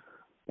time,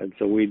 and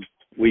so we'd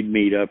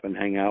meet up and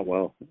hang out.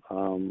 Well,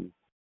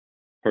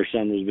 her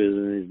son was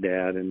visiting his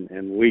dad,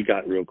 and we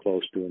got real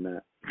close doing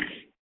that.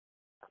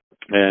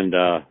 And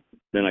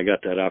then I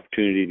got that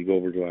opportunity to go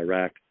over to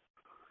Iraq.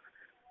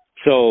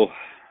 So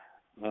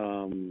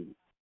on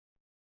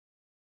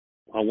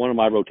one of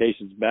my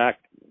rotations back,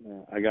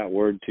 I got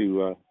word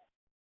to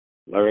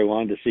Larry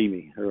wanted to see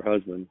me, her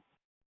husband,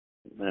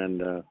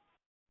 and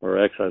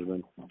her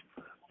ex-husband,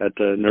 at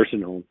the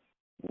nursing home.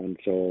 And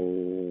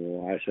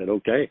so I said,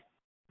 okay.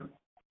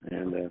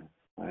 And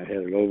I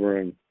headed over,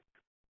 and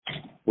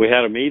we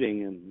had a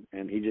meeting,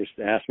 and he just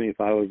asked me if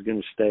I was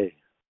going to stay.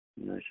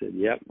 And I said,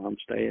 yep, I'm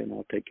staying.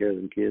 I'll take care of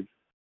them kids.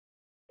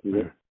 He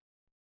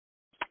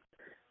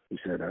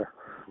said,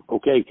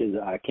 okay, because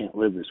I can't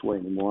live this way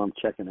anymore. I'm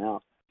checking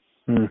out.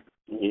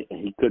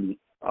 He couldn't.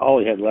 All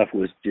he had left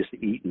was just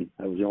eating.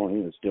 That was the only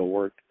thing that still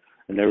worked.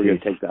 And they were going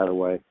to take that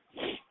away.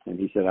 And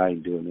he said, I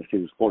ain't doing this. He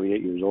was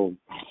 48 years old.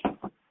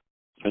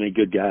 And a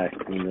good guy.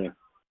 And,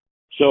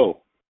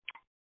 so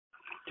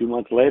 2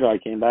 months later, I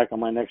came back on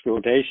my next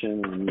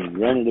rotation and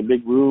rented a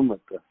big room at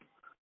the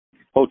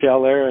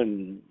hotel there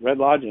in Red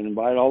Lodge and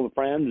invited all the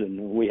friends, and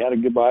we had a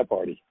goodbye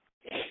party.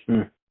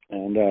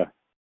 And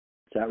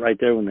sat right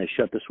there when they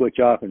shut the switch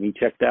off, and he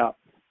checked out.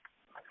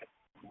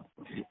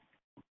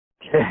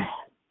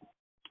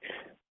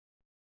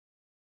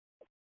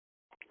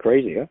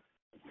 Crazy, huh?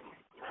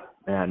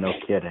 Yeah, no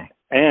kidding.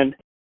 And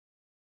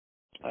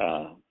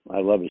I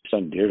love his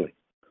son dearly,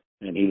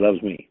 and he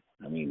loves me.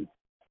 I mean,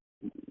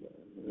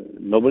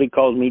 nobody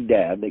calls me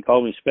Dad. They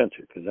call me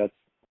Spencer because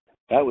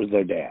that was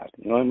their dad.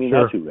 You know what I mean?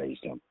 Sure. That's who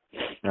raised them.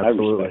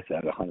 Absolutely. I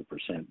respect that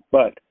 100%.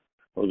 But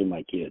those are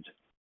my kids.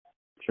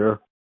 Sure.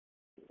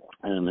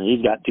 And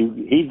he's got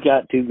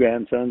two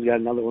grandsons. Got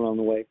another one on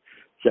the way.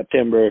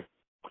 September.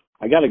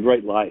 I got a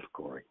great life,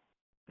 Corey.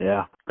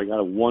 Yeah. I got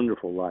a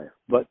wonderful life.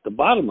 But the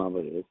bottom of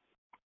it is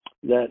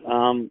that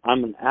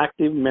I'm an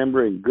active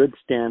member in good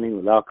standing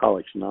with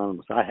Alcoholics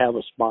Anonymous. I have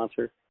a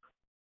sponsor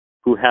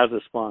who has a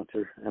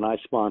sponsor, and I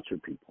sponsor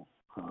people.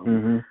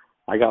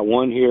 I got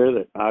one here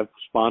that I've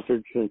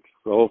sponsored since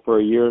for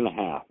a year and a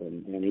half,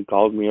 and he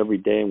calls me every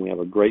day, and we have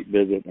a great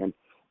visit. And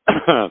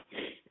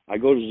I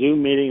go to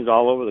Zoom meetings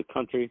all over the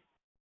country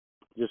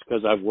just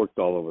because I've worked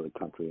all over the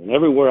country. And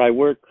everywhere I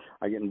work,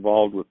 I get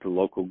involved with the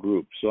local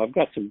groups. So I've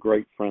got some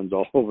great friends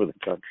all over the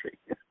country.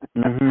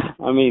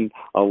 I mean,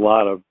 a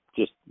lot of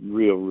just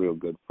real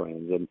good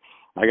friends. And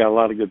I got a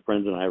lot of good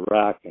friends in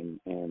Iraq and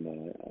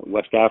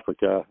West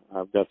Africa.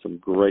 I've got some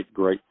great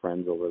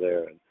friends over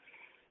there. And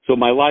so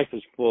my life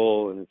is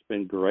full, and it's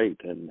been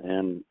great.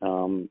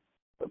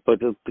 But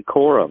the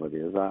core of it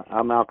is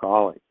I'm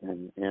alcoholic,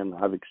 and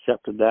I've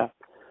accepted that.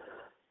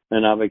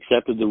 And I've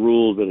accepted the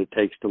rules that it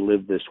takes to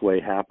live this way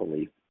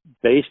happily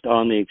based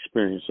on the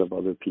experience of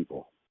other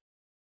people.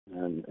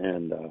 And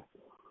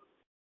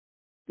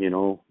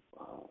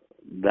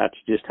that's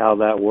just how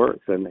that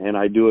works. And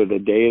I do it a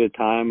day at a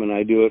time, and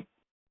I do it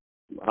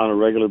on a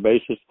regular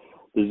basis.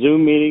 The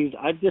Zoom meetings,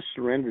 I just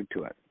surrendered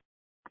to it.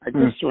 I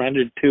just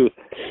surrendered to,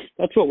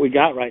 that's what we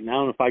got right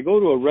now. And if I go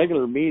to a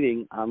regular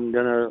meeting, I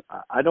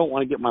don't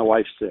want to get my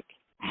wife sick.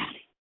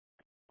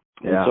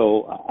 Yeah. And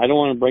so I don't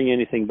want to bring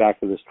anything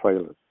back to this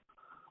trailer.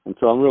 And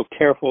so I'm real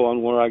careful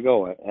on where I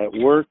go. At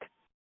work,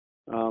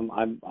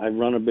 I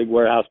run a big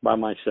warehouse by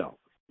myself,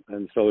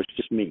 and so it's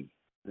just me.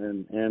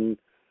 And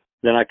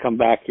then I come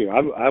back here.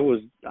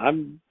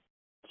 I'm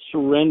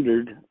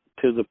surrendered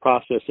to the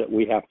process that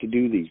we have to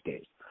do these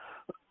days.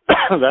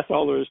 That's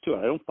all there is to it.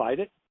 I don't fight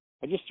it.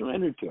 I just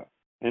surrendered to it,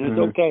 and it's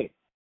okay.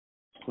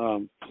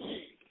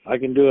 I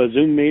can do a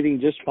Zoom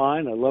meeting just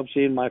fine. I love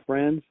seeing my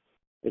friends.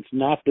 It's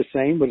not the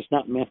same, but it's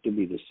not meant to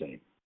be the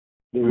same.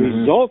 The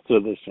results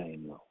are the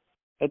same, though.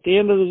 At the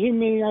end of the Zoom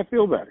meeting, I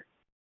feel better.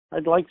 I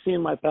like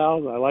seeing my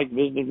pals. I like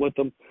visiting with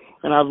them.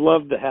 And I've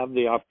loved to have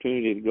the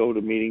opportunity to go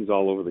to meetings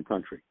all over the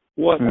country.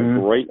 What a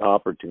great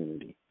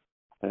opportunity.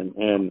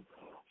 And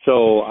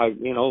so,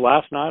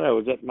 last night I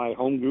was at my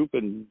home group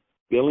in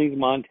Billings,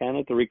 Montana,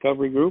 at the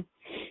recovery group.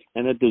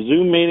 And at the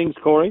Zoom meetings,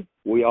 Corey,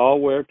 we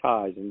all wear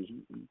ties and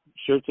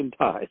shirts and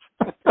ties.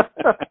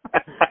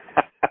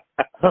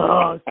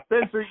 Oh,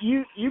 Spencer,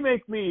 you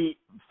make me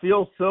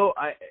feel so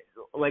I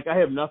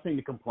have nothing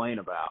to complain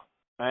about.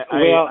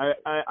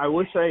 I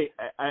wish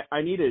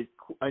I need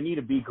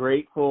to be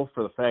grateful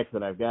for the fact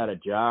that I've got a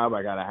job,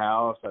 I got a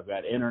house, I've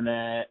got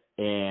internet,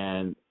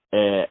 and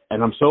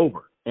I'm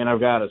sober, and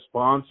I've got a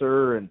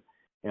sponsor, and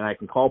I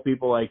can call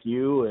people like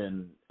you,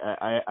 and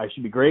I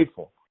should be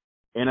grateful,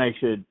 and I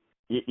should,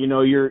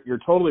 you're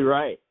totally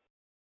right.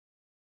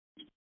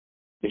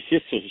 It's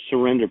just a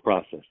surrender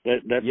process.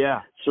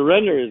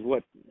 Surrender is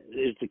what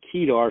is the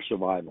key to our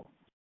survival.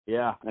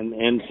 Yeah.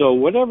 And so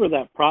whatever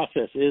that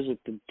process is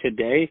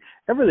today,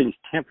 everything's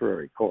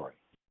temporary, Corey.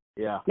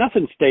 Yeah.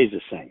 Nothing stays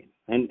the same.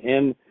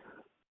 And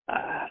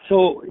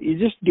so you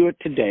just do it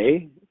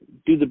today.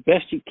 Do the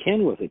best you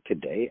can with it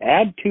today.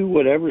 Add to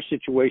whatever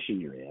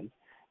situation you're in.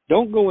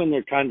 Don't go in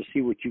there trying to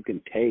see what you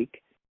can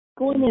take.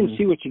 Go in there and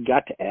see what you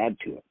got to add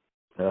to it.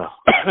 Yeah.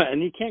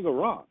 And you can't go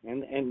wrong.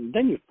 And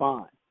then you're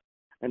fine.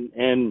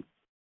 And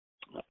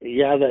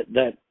yeah,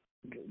 that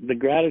the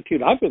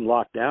gratitude. I've been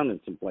locked down in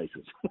some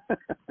places.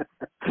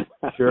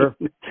 Sure.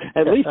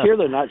 At least here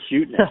they're not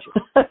shooting at you.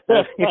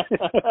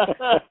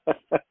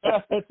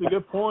 That's a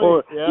good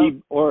point.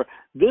 Or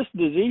this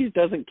disease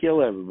doesn't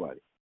kill everybody.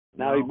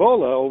 Now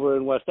Ebola over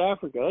in West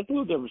Africa, that's a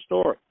little different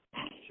story.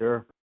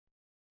 Sure.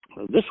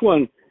 This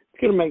one,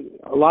 it's going to make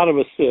a lot of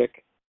us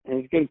sick, and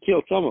it's going to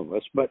kill some of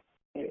us. But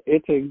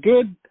this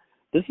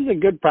is a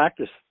good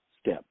practice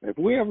step. If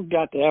we ever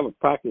got to have a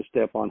practice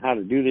step on how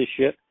to do this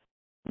shit,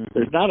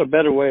 there's not a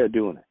better way of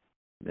doing it.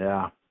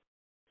 Yeah.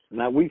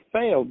 Now, we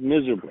failed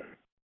miserably.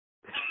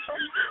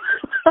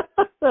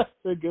 That's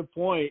a good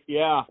point.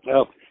 Yeah.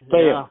 Well,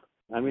 failed.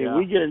 Yeah. I mean,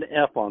 we get an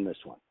F on this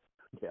one.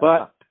 Yeah.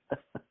 But,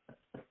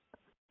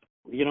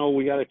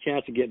 we got a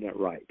chance of getting it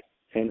right.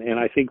 And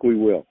I think we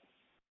will.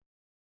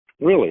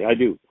 Really, I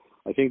do.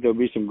 I think there'll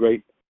be some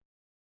great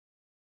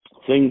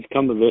things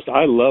come to this.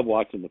 I love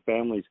watching the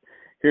families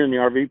here in the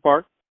RV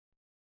park.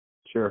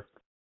 Sure.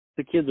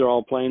 The kids are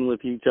all playing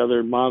with each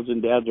other. Moms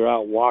and dads are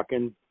out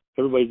walking.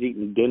 Everybody's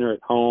eating dinner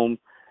at home.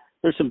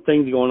 There's some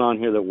things going on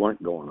here that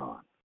weren't going on.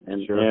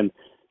 And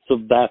so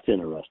that's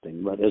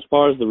interesting. But as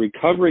far as the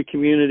recovery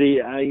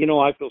community, I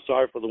feel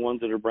sorry for the ones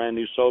that are brand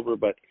new sober.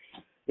 But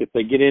if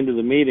they get into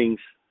the meetings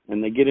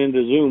and they get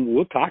into Zoom,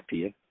 we'll talk to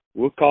you.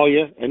 We'll call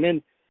you. And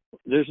then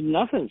there's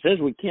nothing that says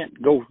we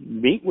can't go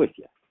meet with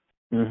you.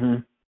 Mm-hmm.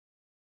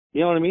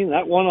 You know what I mean?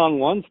 That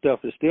one-on-one stuff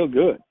is still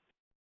good.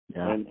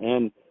 Yeah.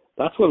 And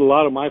that's what a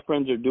lot of my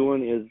friends are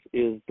doing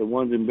is the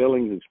ones in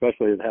Billings,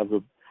 especially that have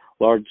the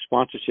large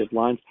sponsorship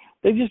lines.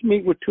 They just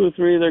meet with 2 or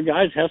 3 of their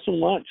guys, have some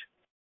lunch,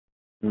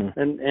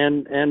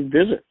 and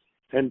visit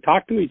and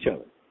talk to each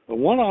other. The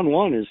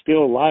one-on-one is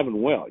still alive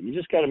and well. You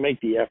just got to make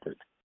the effort.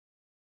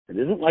 It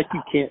isn't like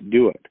you can't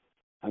do it.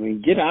 I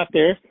mean, get out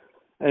there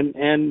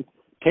and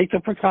take the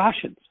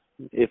precautions.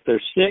 If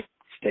they're sick,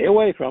 stay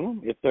away from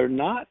them. If they're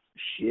not,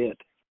 shit,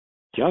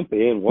 jump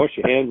in, wash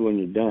your hands when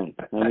you're done.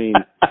 I mean,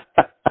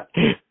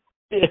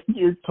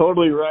 you're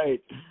totally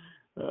right.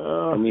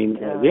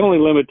 The only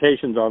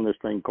limitations on this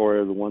thing, Corey,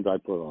 are the ones I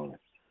put on it.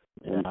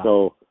 And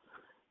so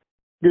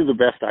do the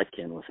best I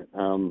can with it.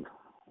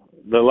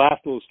 The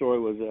last little story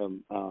was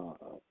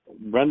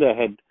Brenda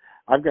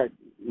I've got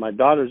my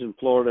daughter's in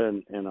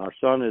Florida and our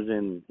son is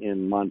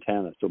in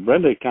Montana. So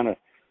Brenda kind of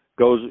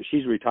goes,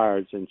 she's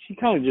retired, and she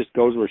kind of just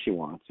goes where she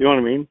wants. You know what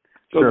I mean?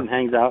 Goes and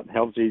hangs out and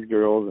helps these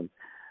girls. And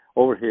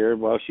over here,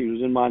 well, she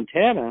was in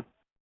Montana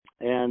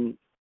and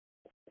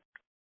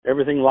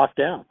everything locked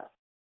down.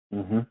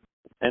 Mm-hmm.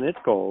 And it's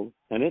cold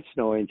and it's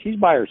snowy and she's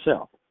by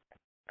herself.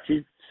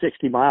 She's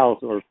 60 miles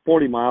or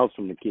 40 miles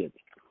from the kids,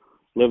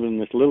 living in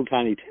this little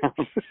tiny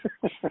town.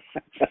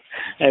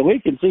 And we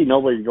can see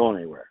nobody's going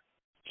anywhere.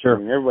 Sure. I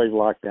mean, everybody's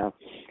locked down.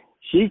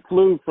 She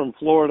flew from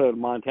Florida to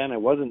Montana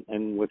and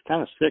was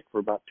kind of sick for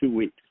about 2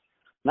 weeks.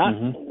 Not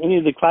any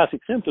of the classic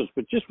symptoms,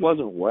 but just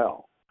wasn't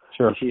well.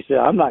 Sure. And she said,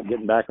 I'm not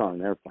getting back on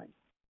an airplane.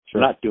 Sure.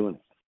 I'm not doing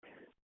it.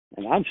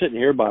 And I'm sitting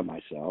here by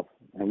myself,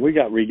 and we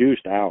got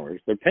reduced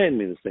hours. They're paying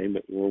me the same,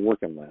 but we're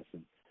working less.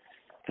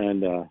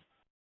 And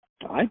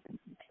I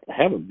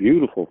have a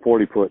beautiful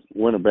 40-foot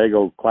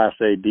Winnebago Class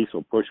A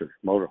diesel pusher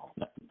motorhome.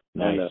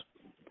 Nice. And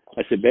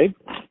I said, babe,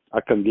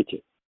 I'll come get you.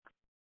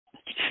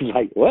 She's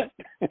like, what?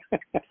 I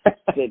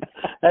said,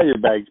 have your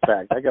bags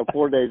packed. I got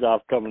 4 days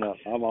off coming up.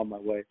 I'm on my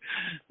way.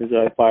 So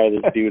I fired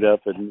this dude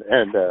up and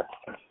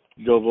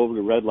drove over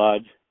to Red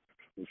Lodge.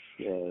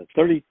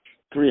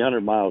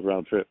 3,300 miles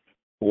round trip.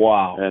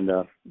 Wow. And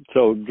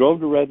so drove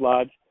to Red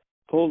Lodge,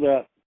 pulled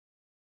up,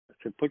 I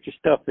said, put your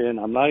stuff in.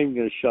 I'm not even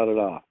going to shut it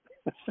off.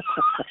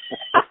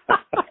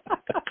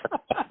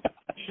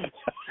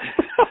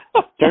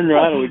 Turned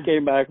around and we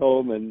came back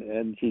home,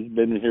 and she's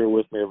been here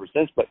with me ever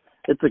since. But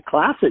it's a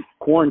classic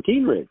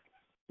quarantine rig.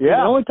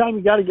 Yeah. The only time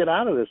you got to get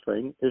out of this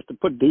thing is to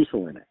put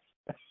diesel in it.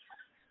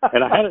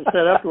 And I had it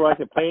set up where I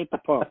could pay at the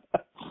pump.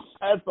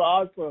 That's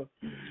awesome.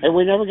 And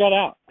we never got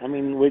out. I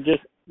mean, we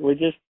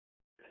just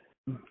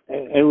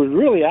it was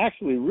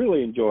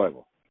really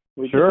enjoyable.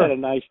 We just had a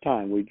nice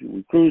time. We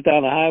cruised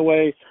down the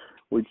highway.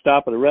 We'd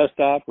stop at a rest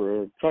stop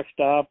or a truck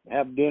stop,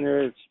 have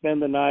dinner,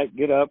 spend the night,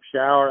 get up,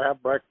 shower,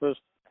 have breakfast,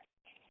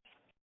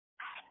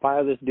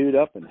 fire this dude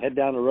up, and head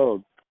down the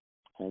road.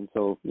 And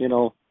so,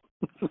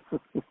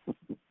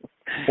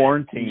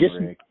 quarantine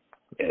rig.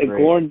 A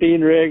quarantine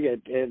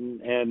rig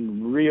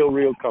and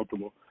real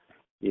comfortable.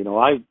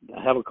 I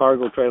have a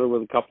cargo trailer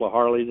with a couple of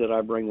Harleys that I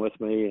bring with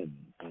me,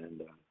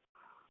 and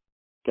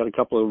got a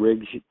couple of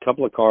rigs, a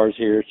couple of cars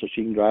here so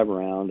she can drive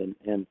around,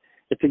 and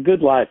it's a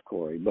good life,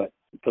 Corey. But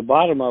the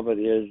bottom of it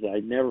is I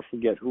never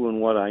forget who and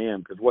what I am,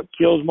 because what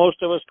kills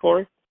most of us,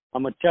 Corey,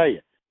 I'm going to tell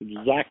you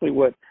exactly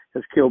what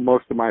has killed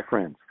most of my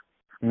friends.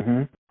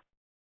 Mm-hmm.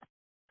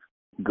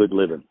 Good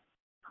living.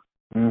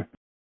 Mm.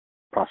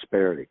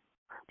 Prosperity.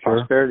 Sure.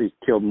 Prosperity's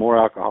killed more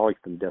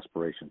alcoholics than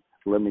desperation.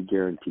 Let me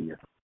guarantee you.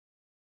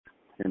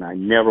 And I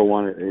never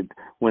wanted it.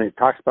 When it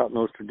talks about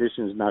those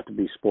traditions not to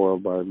be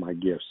spoiled by my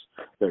gifts,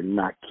 they're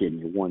not kidding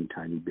you one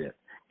tiny bit,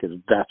 because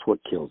that's what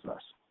kills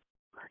us.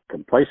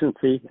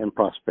 Complacency and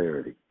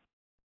prosperity.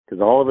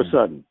 Because all of a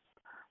sudden,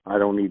 I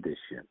don't need this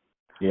shit.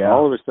 Yeah.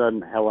 All of a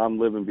sudden, hell, I'm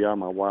living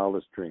beyond my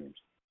wildest dreams.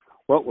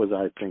 What was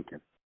I thinking?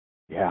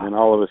 Yeah. And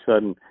all of a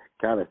sudden,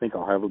 God, I think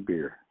I'll have a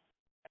beer.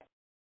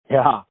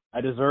 Yeah,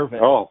 I deserve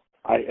it. Oh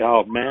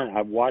man,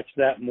 I've watched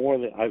that more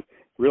than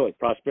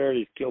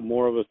prosperity's killed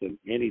more of us than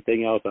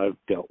anything else I've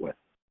dealt with.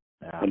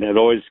 Yeah. And that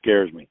always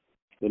scares me.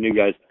 The new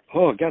guys,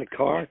 I got a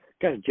car,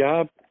 got a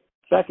job,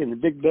 back in the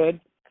big bed.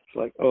 It's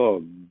like,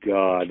 oh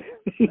God.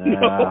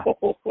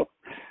 No.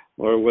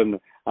 Or when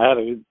I had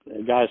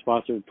a guy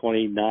sponsored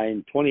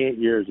 28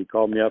 years, he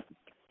called me up,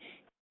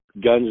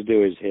 guns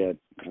to his head.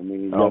 I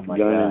mean, he's got a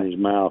gun in his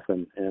mouth,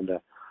 and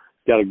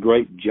got a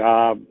great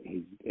job.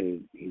 He's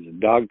a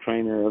dog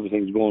trainer.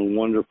 Everything's going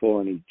wonderful,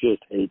 and he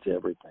just hates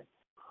everything.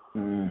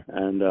 Mm.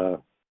 And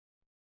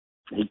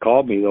he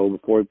called me, though,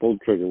 before he pulled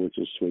the trigger, which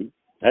is sweet.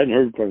 I hadn't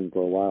heard from him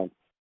for a while.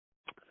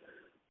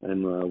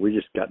 And we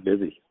just got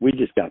busy. We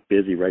just got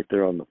busy right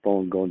there on the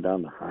phone going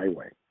down the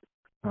highway.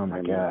 Oh,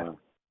 my God.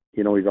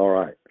 He's all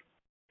right.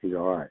 He's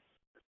all right.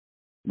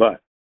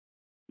 But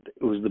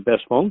it was the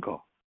best phone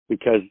call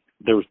because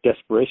there was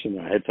desperation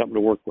there. I had something to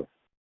work with.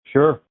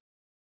 Sure.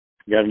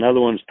 Got another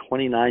one's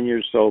 29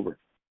 years sober.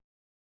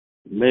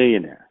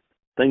 Millionaire.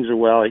 Things are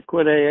well. He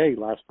quit AA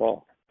last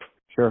fall.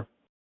 Sure.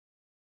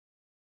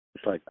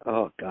 It's like,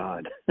 oh,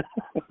 God.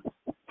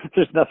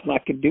 There's nothing I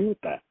can do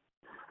with that.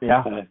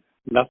 Yeah.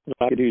 Nothing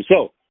I can do.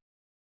 So,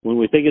 when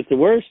we think it's the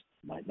worst,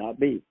 might not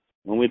be.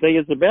 When we think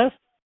it's the best,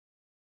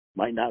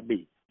 might not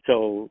be.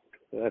 So,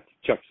 that's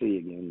Chuck C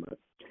again. But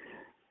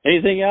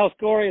anything else,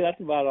 Corey? That's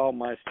about all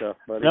my stuff,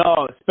 buddy.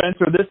 No,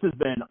 Spencer, this has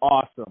been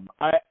awesome.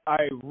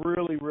 I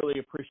really, really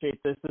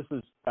appreciate this.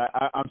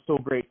 I'm so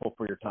grateful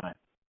for your time.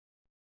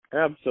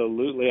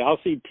 Absolutely. I'll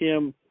see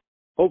Tim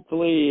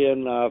hopefully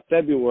in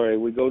February.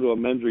 We go to a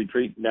men's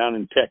retreat down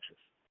in Texas.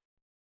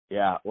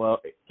 Yeah, well,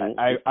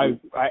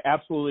 I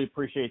absolutely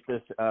appreciate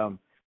this.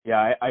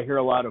 I hear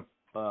a lot of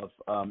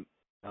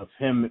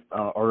him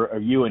or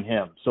you and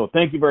him. So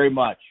thank you very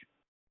much.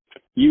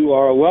 You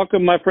are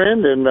welcome, my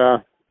friend, and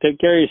take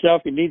care of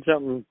yourself. If you need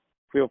something,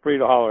 feel free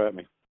to holler at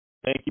me.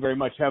 Thank you very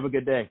much. Have a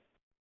good day.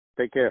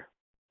 Take care.